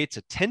creates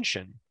a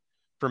tension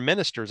for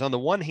ministers. On the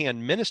one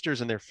hand,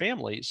 ministers and their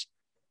families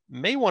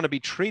may want to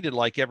be treated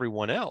like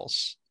everyone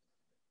else.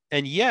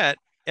 And yet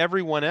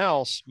everyone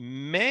else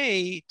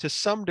may, to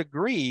some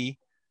degree,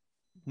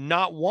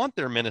 not want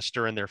their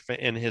minister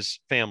and his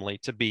family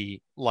to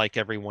be like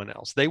everyone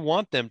else. They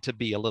want them to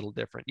be a little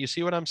different. You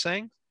see what I'm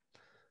saying?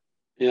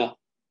 Yeah.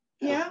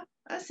 Yeah,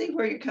 I see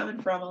where you're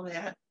coming from on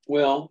that.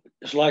 Well,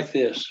 it's like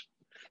this.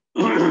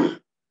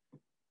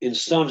 In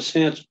some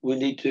sense, we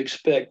need to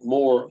expect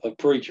more of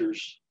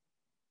preachers.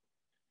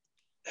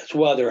 That's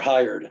why they're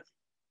hired.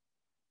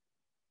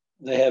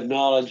 They have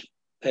knowledge,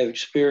 they have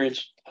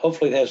experience.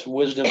 Hopefully, they have some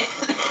wisdom.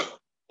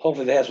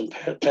 Hopefully, they have some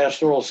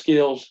pastoral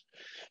skills.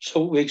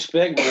 So we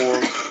expect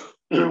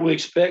more. We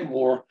expect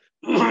more,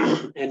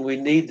 and we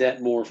need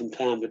that more from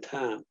time to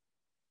time.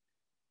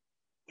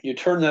 When you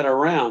turn that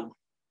around,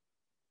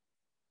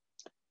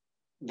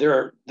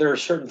 there are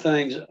certain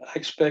things I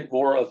expect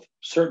more of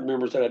certain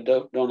members that I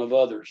don't of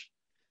others,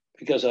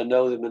 because I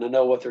know them and I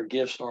know what their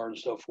gifts are and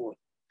so forth.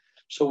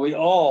 So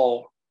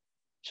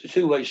it's a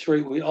two-way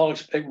street. We all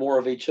expect more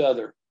of each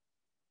other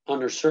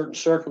under certain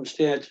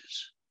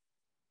circumstances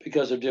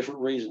because of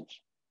different reasons.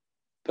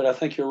 But I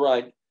think you're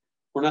right.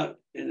 We're not,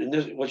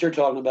 what you're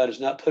talking about is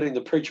not putting the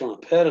preacher on a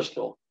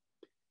pedestal.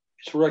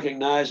 It's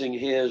recognizing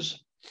his,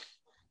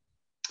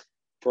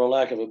 for a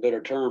lack of a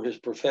better term, his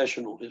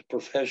profession,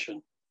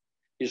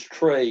 his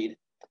trade.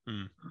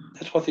 Mm.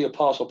 That's what the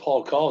Apostle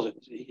Paul calls it.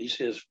 He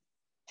says,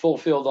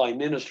 fulfill thy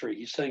ministry.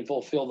 He's saying,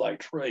 fulfill thy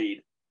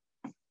trade.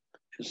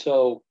 And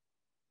so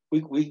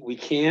we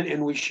can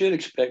and we should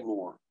expect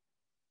more.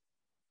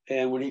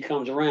 And when he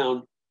comes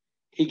around,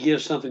 he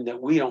gives something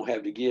that we don't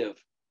have to give.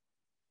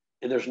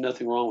 And there's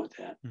nothing wrong with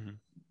that. Mm-hmm.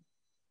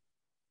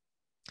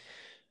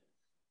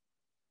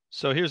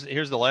 So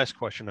here's the last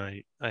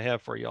question I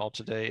have for you all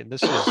today. And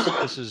this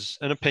is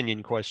an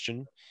opinion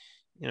question.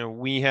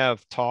 We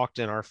have talked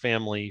in our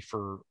family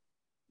for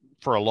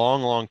a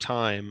long, long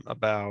time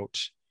about,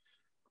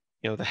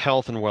 the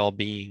health and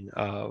well-being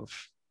of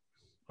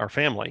our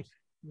family.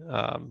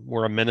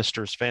 We're a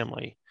minister's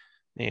family,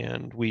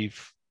 and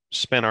we've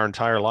spent our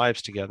entire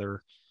lives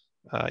together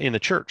in the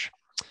church.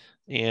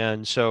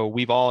 And so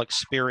we've all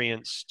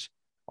experienced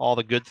all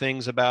the good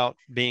things about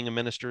being a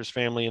minister's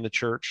family in the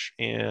church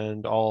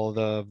and all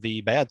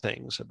the bad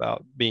things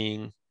about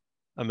being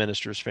a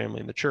minister's family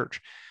in the church.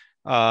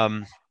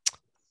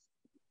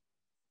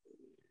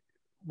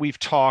 We've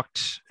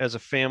talked as a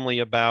family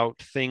about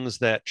things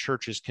that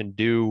churches can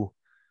do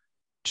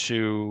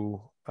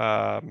to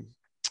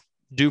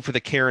do for the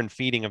care and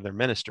feeding of their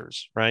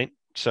ministers, right?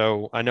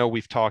 So I know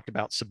we've talked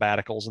about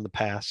sabbaticals in the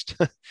past.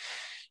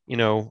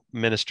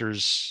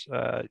 Ministers,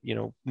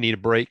 need a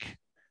break.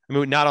 I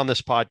mean, not on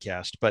this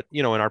podcast, but,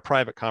 in our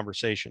private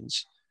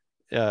conversations,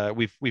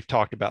 we've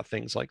talked about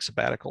things like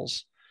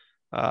sabbaticals.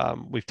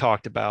 We've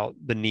talked about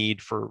the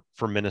need for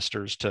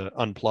ministers to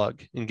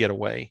unplug and get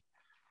away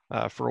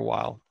for a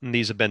while. And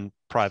these have been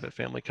private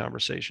family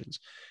conversations.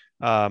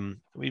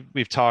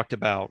 We've talked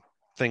about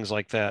things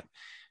like that.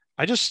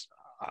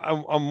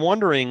 I'm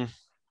wondering,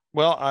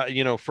 well,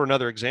 for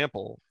another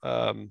example,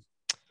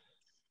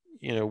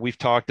 we've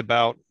talked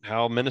about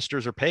how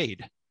ministers are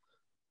paid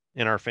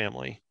in our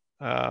family,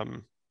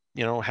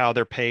 how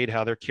they're paid,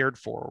 how they're cared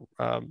for,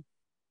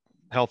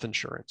 health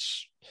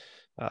insurance,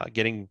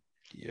 getting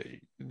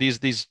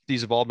these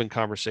have all been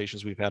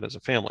conversations we've had as a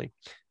family,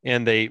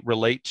 and they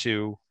relate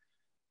to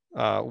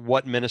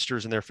what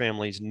ministers and their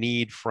families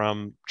need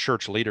from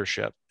church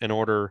leadership in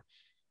order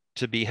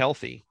to be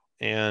healthy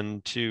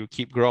and to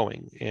keep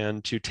growing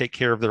and to take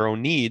care of their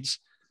own needs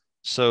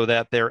so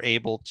that they're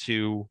able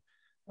to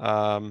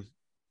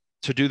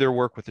do their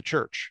work with the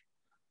church.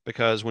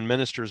 Because when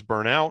ministers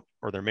burn out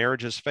or their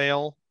marriages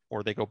fail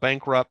or they go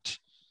bankrupt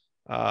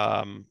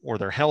or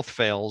their health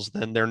fails,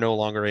 then they're no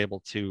longer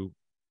able to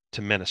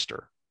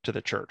minister to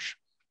the church.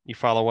 You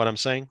follow what I'm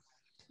saying?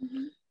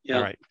 Mm-hmm. Yeah.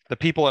 All right. The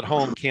people at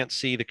home can't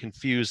see the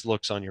confused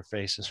looks on your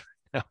faces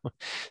right now.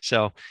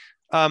 So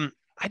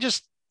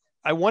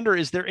I wonder,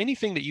 is there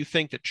anything that you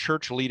think that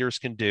church leaders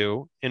can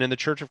do, and in the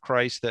Church of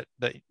Christ that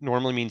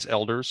normally means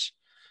elders,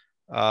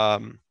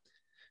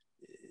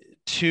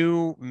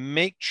 to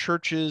make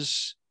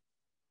churches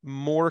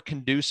more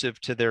conducive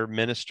to their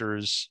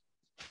ministers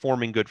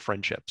forming good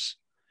friendships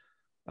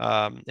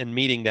and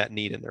meeting that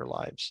need in their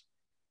lives?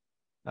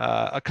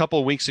 A couple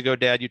of weeks ago,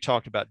 Dad, you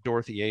talked about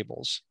Dorothy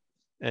Abels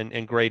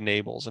and Graydon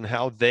Abels and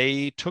how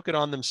they took it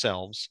on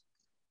themselves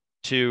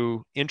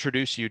to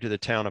introduce you to the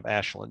town of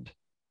Ashland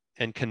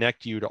and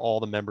connect you to all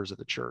the members of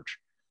the church.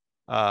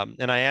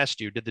 And I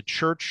asked you, did the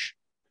church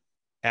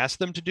ask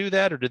them to do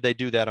that, or did they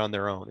do that on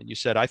their own? And you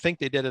said, I think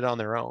they did it on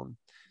their own.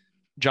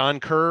 John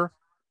Kerr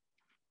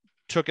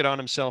took it on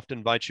himself to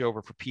invite you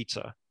over for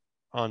pizza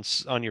on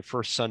your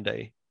first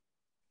Sunday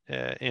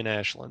in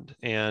Ashland.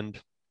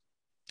 And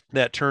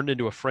that turned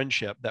into a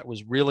friendship that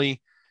was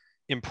really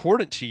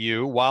important to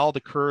you while the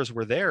Kerrs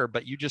were there.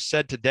 But you just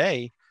said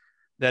today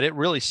that it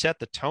really set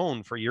the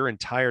tone for your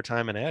entire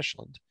time in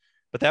Ashland.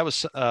 But that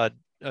was a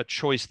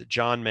choice that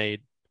John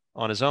made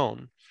on his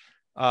own.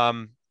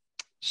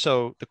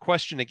 So the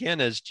question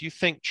again is, do you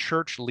think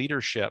church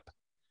leadership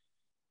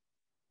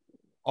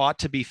ought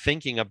to be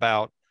thinking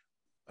about,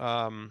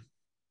 are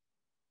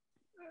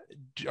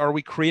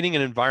we creating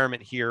an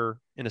environment here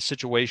in a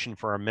situation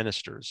for our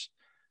ministers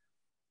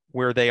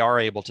where they are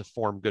able to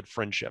form good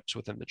friendships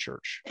within the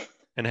church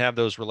and have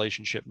those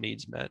relationship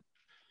needs met?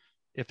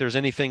 If there's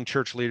anything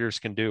church leaders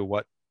can do,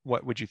 what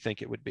would you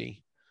think it would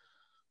be?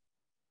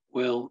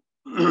 Well,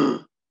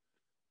 none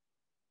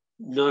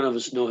of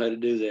us know how to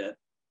do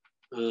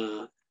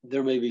that.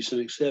 There may be some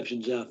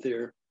exceptions out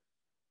there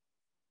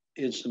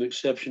in some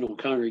exceptional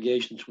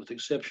congregations with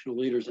exceptional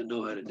leaders that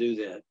know how to do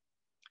that,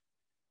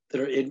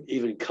 that are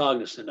even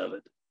cognizant of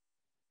it.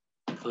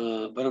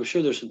 But I'm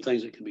sure there's some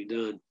things that can be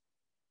done.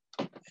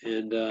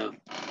 And,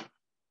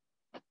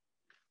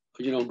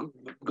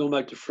 going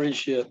back to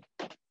friendship,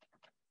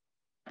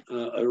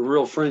 a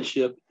real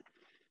friendship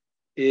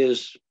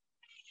is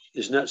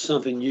not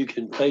something you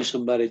can pay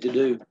somebody to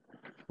do,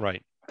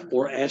 right,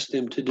 or ask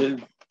them to do.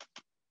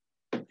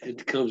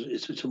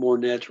 It's a more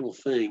natural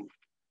thing.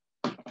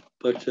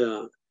 But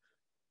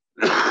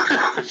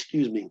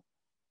excuse me.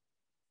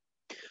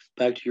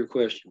 Back to your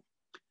question.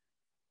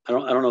 I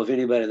don't know if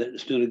anybody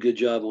that's doing a good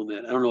job on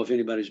that. I don't know if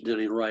anybody's done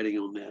any writing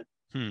on that.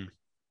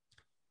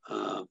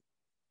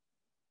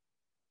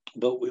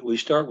 But we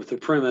start with the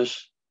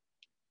premise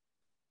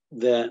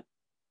that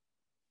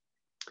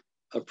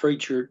a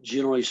preacher,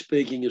 generally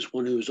speaking, is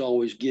one who is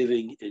always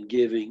giving and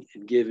giving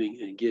and giving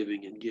and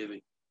giving and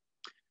giving.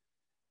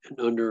 And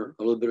under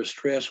a little bit of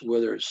stress,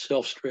 whether it's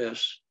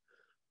self-stress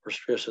or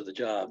stress of the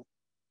job.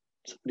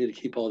 So we need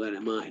to keep all that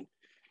in mind.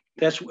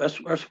 That's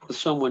what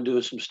someone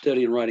doing some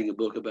study and writing a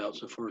book about,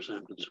 so far as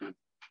I'm concerned.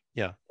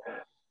 Yeah.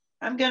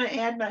 I'm going to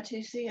add my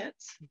 2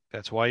 cents.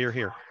 That's why you're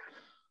here.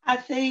 I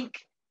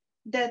think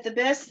that the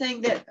best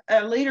thing that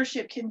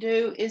leadership can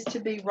do is to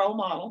be role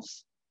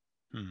models.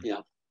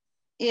 Yeah.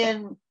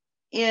 In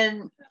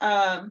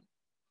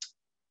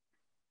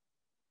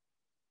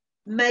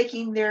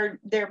making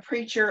their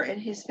preacher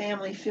and his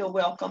family feel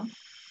welcome,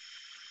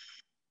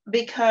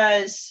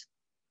 because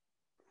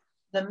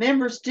the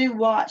members do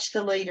watch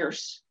the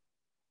leaders,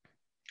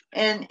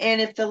 and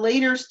if the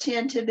leaders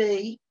tend to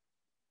be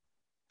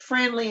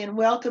friendly and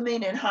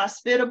welcoming and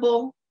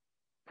hospitable,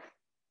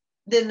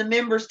 then the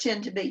members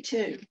tend to be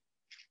too.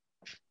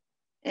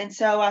 And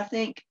so I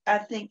think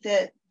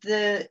that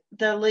the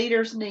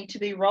leaders need to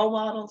be role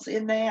models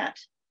in that,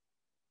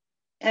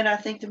 and I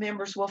think the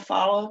members will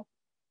follow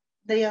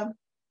them.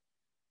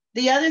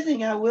 The other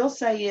thing I will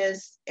say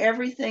is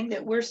everything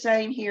that we're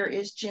saying here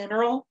is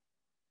general.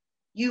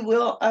 You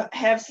will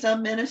have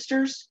some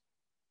ministers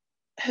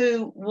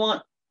who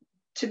want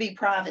to be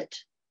private.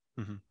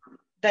 Mm-hmm.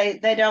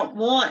 They don't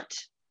want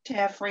to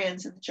have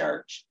friends in the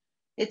church.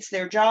 It's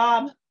their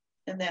job,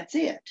 and that's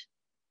it.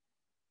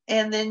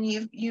 And then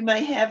you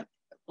may have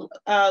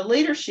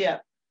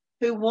leadership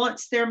who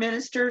wants their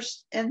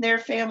ministers and their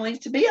families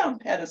to be on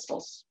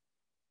pedestals.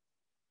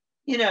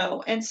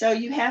 And so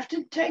you have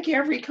to take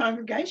every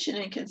congregation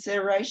in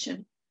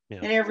consideration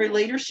and every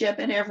leadership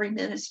and every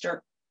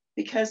minister,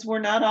 because we're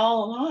not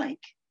all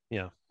alike.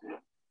 Yeah.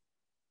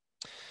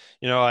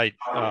 I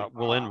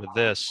will end with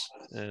this,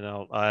 and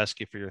I'll ask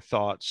you for your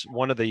thoughts.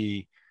 One of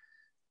the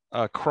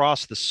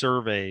across the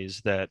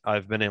surveys that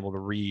I've been able to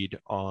read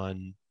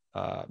on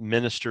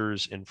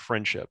ministers and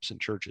friendships in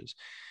churches,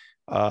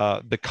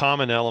 the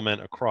common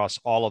element across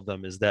all of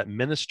them is that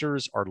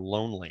ministers are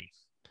lonely.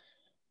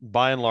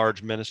 By and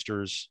large,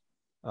 ministers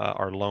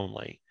are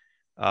lonely.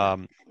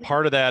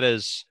 Part of that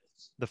is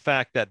the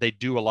fact that they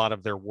do a lot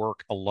of their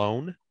work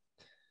alone,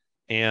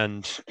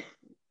 and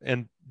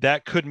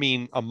that could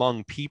mean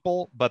among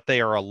people, but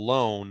they are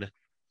alone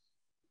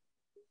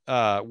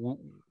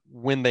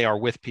when they are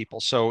with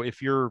people. So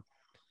if you're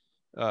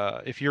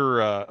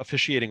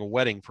officiating a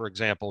wedding, for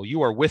example,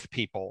 you are with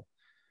people,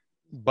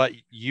 but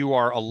you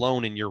are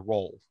alone in your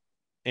role,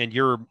 and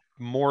you're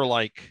more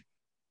like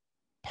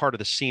part of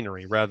the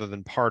scenery rather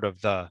than part of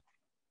the,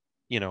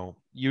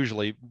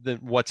 usually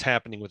what's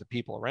happening with the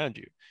people around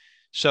you.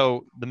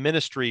 So the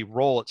ministry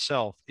role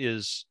itself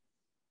is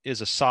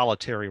a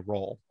solitary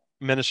role.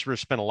 Ministers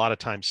spend a lot of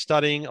time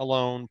studying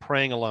alone,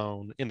 praying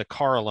alone, in the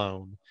car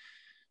alone,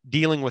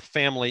 dealing with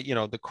family,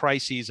 the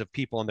crises of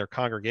people in their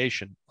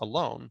congregation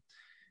alone.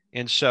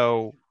 And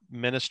so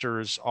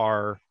ministers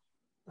are,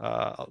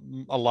 a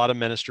lot of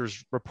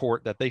ministers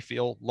report that they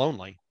feel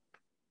lonely,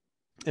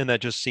 and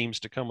that just seems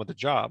to come with the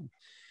job.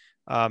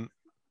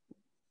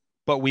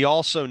 But we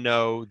also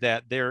know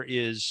that there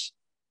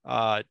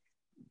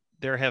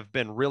have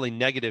been really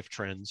negative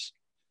trends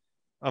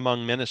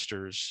among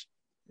ministers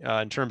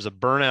in terms of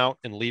burnout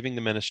and leaving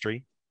the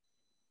ministry.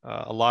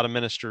 A lot of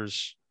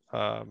ministers,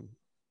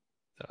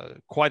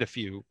 quite a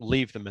few,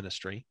 leave the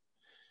ministry,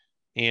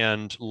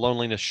 and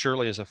loneliness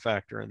surely is a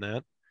factor in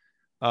that.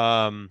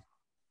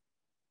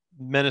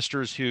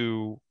 Ministers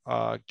who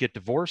get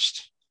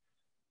divorced,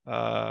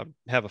 have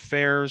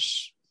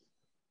affairs,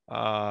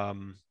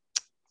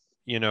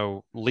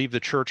 leave the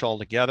church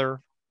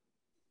altogether.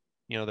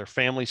 Their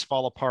families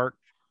fall apart.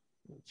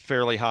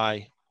 Fairly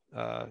high,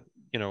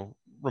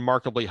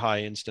 remarkably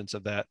high instance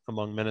of that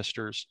among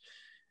ministers.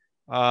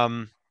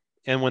 And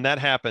when that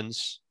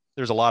happens,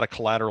 there's a lot of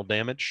collateral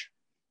damage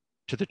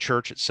to the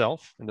church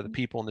itself and to the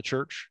people in the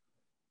church,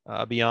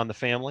 beyond the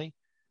family.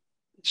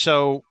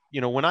 So,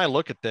 when I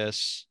look at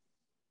this,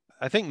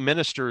 I think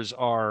ministers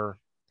are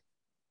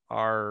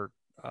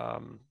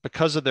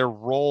because of their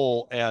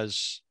role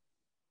as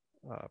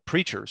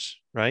preachers,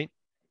 right,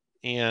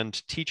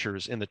 and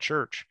teachers in the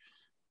church,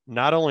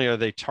 not only are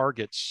they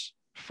targets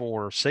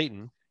for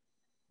Satan,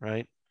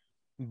 right,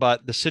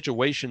 but the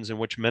situations in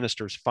which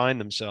ministers find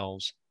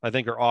themselves, I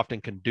think, are often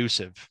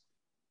conducive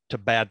to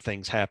bad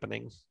things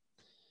happening,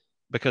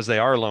 because they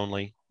are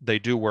lonely, they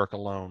do work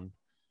alone,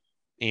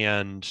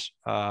 and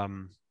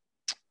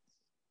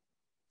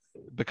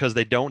because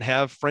they don't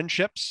have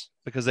friendships,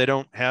 because they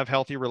don't have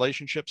healthy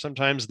relationships,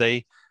 sometimes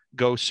they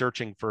go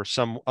searching for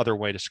some other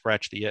way to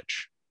scratch the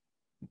itch.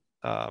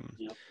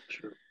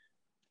 Sure.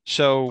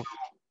 So,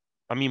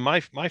 I mean,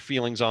 my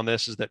feelings on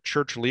this is that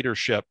church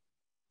leadership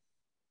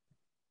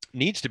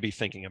needs to be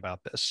thinking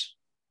about this.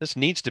 This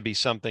needs to be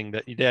something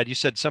that, Dad, you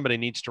said somebody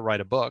needs to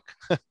write a book,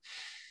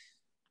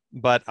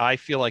 but I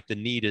feel like the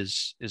need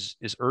is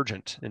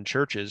urgent in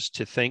churches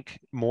to think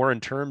more in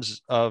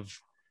terms of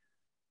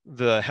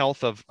the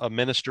health of a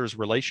minister's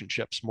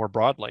relationships more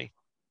broadly,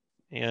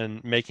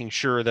 and making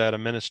sure that a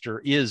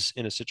minister is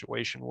in a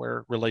situation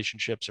where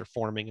relationships are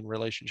forming and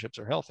relationships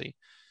are healthy.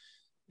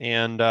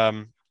 And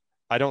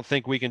I don't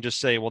think we can just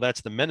say, well,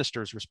 that's the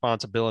minister's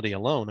responsibility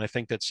alone. I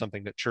think that's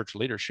something that church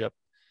leadership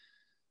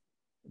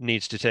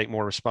needs to take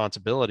more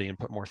responsibility and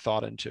put more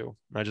thought into.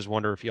 I just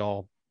wonder if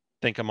y'all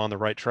think I'm on the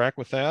right track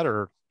with that,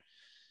 or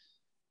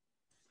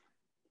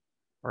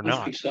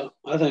not.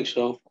 I think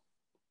so.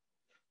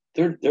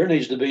 There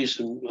needs to be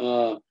some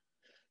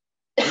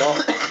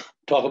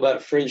talk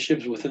about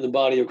friendships within the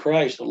body of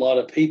Christ. A lot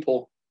of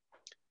people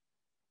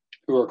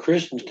who are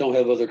Christians don't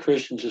have other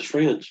Christians as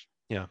friends.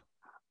 Yeah.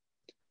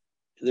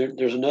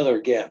 There's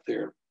another gap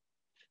there.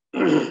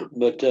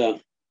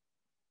 But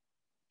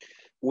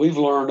we've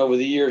learned over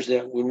the years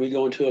that when we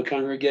go into a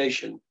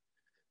congregation,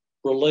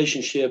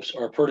 relationships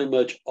are pretty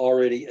much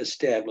already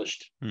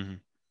established. Mm-hmm.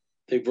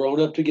 They've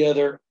grown up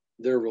together.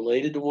 They're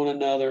related to one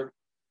another.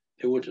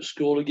 They went to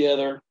school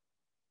together.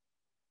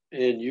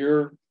 And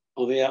you're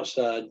on the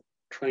outside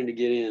trying to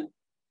get in.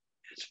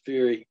 It's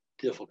very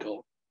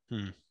difficult.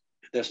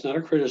 That's not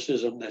a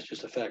criticism. That's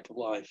just a fact of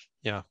life.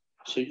 Yeah.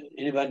 So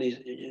everybody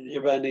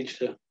needs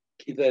to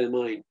keep that in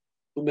mind,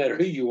 no matter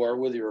who you are,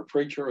 whether you're a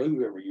preacher or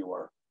whoever you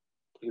are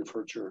looking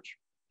for a church.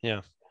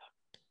 Yeah.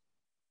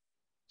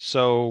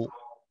 So,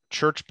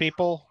 church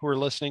people who are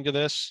listening to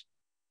this,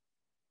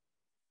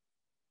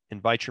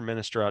 invite your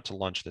minister out to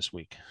lunch this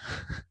week.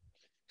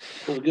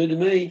 Sounds good to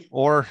me.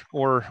 Or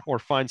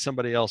find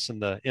somebody else in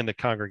the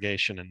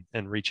congregation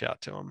and reach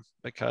out to them,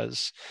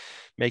 because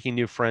making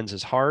new friends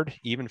is hard,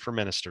 even for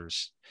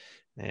ministers,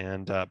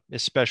 and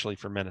especially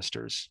for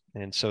ministers.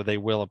 And so they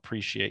will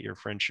appreciate your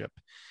friendship.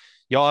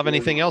 Y'all have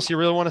anything else you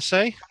really want to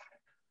say?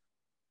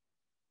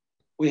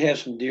 we have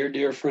some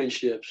dear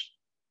friendships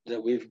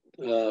that we've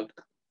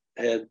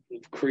had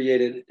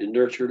created and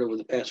nurtured over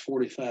the past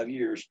 45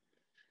 years.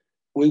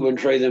 We wouldn't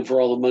trade them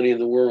for all the money in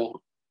the world.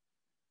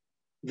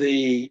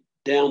 The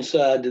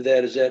downside to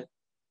that is that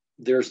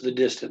there's the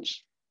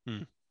distance.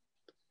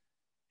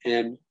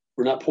 And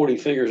we're not pointing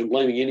fingers and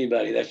blaming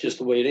anybody. That's just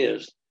the way it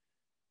is.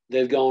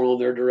 They've gone on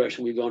their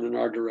direction. We've gone in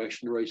our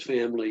direction to raise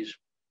families,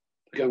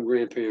 become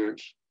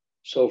grandparents,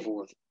 so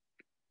forth.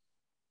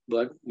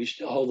 But we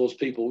still hold those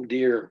people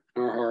dear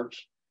in our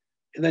hearts.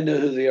 And they know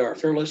who they are.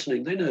 If they're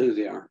listening, they know who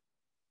they are.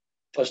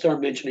 If I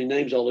start mentioning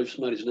names, I'll leave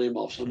somebody's name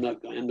off. So I'm not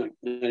even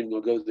going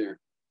to go there.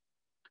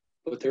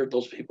 But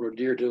those people are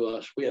dear to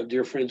us. We have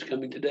dear friends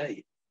coming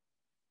today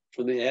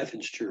from the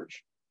Athens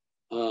church.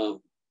 They're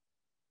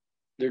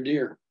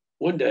dear.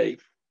 One day,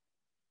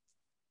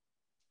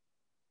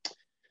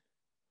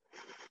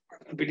 we're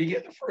going to be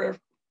together forever.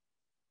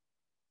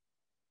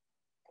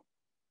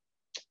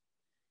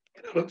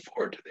 And I look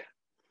forward to that.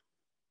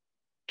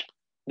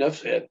 Enough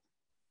said.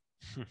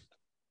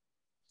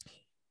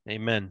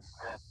 Amen.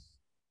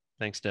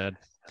 Thanks, Dad.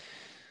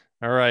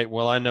 All right.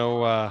 Well, I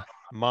know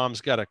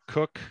Mom's got to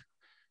cook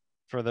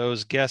for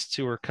those guests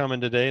who are coming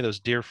today, those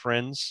dear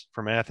friends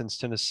from Athens,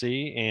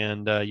 Tennessee,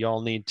 and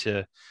y'all need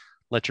to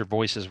let your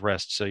voices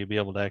rest so you'll be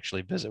able to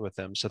actually visit with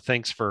them. So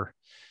thanks for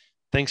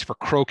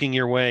croaking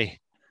your way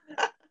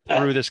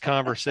through this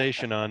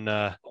conversation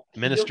on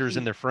ministers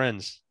and their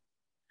friends.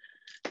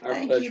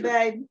 Thank you,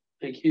 babe.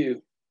 Thank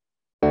you.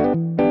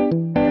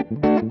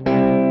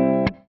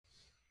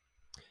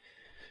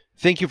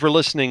 Thank you for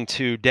listening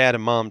to Dad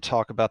and Mom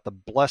talk about the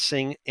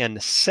blessing and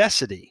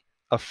necessity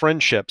of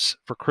friendships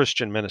for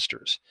Christian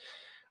ministers.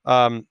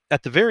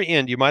 At the very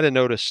end, you might have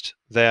noticed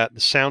that the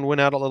sound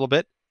went out a little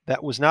bit.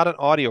 That was not an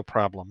audio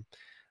problem.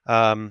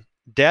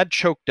 Dad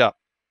choked up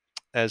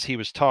as he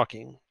was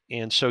talking,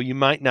 and so you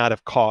might not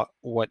have caught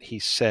what he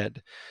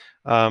said.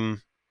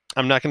 I'm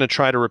not going to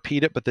try to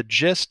repeat it, but the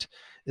gist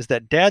is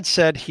that Dad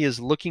said he is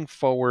looking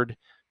forward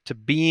to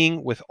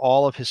being with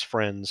all of his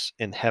friends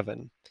in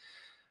heaven.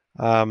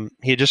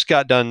 He just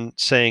got done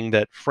saying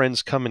that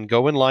friends come and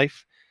go in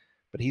life,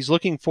 but he's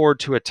looking forward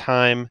to a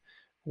time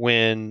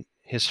when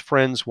his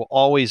friends will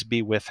always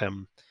be with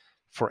him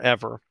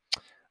forever.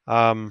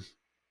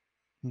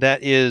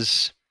 That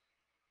is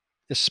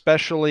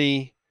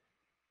especially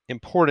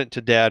important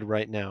to Dad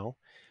right now.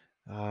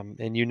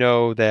 And you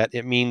know that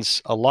it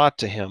means a lot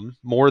to him,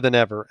 more than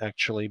ever,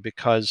 actually,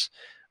 because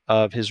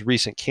of his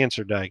recent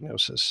cancer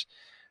diagnosis.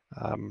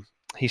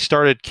 He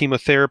started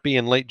chemotherapy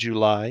in late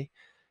July,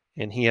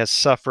 and he has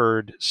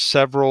suffered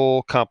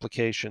several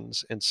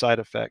complications and side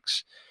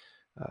effects,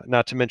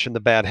 not to mention the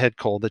bad head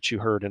cold that you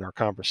heard in our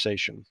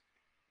conversation.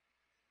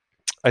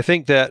 I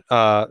think that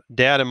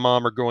Dad and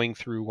Mom are going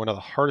through one of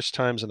the hardest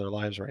times in their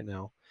lives right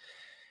now,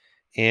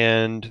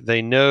 and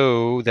they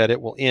know that it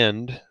will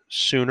end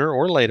sooner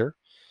or later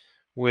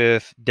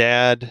with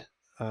Dad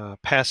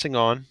passing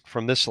on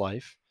from this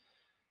life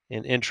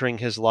and entering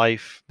his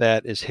life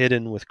that is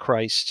hidden with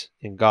Christ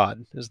in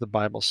God, as the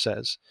Bible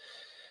says.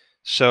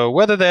 So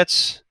whether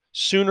that's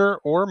sooner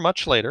or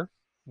much later,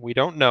 we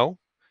don't know.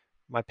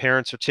 My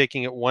parents are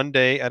taking it one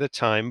day at a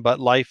time, but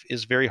life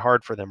is very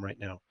hard for them right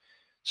now.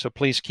 So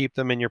please keep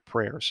them in your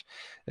prayers.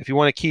 If you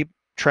want to keep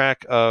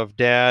track of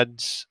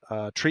Dad's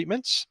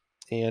treatments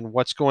and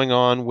what's going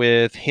on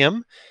with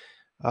him,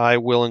 I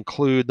will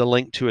include the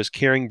link to his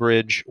Caring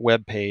Bridge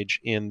webpage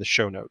in the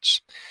show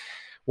notes.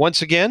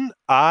 Once again,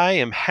 I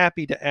am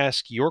happy to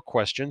ask your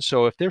questions.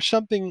 So if there's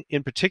something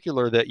in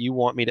particular that you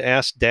want me to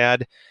ask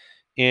Dad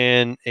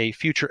in a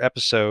future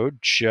episode,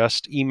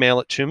 just email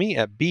it to me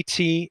at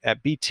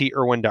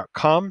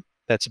bt@btirwin.com.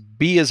 That's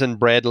B as in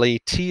Bradley,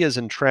 T as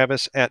in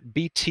Travis at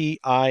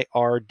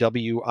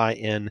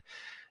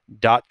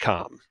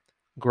btirwin.com.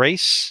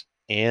 Grace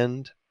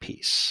and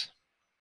peace.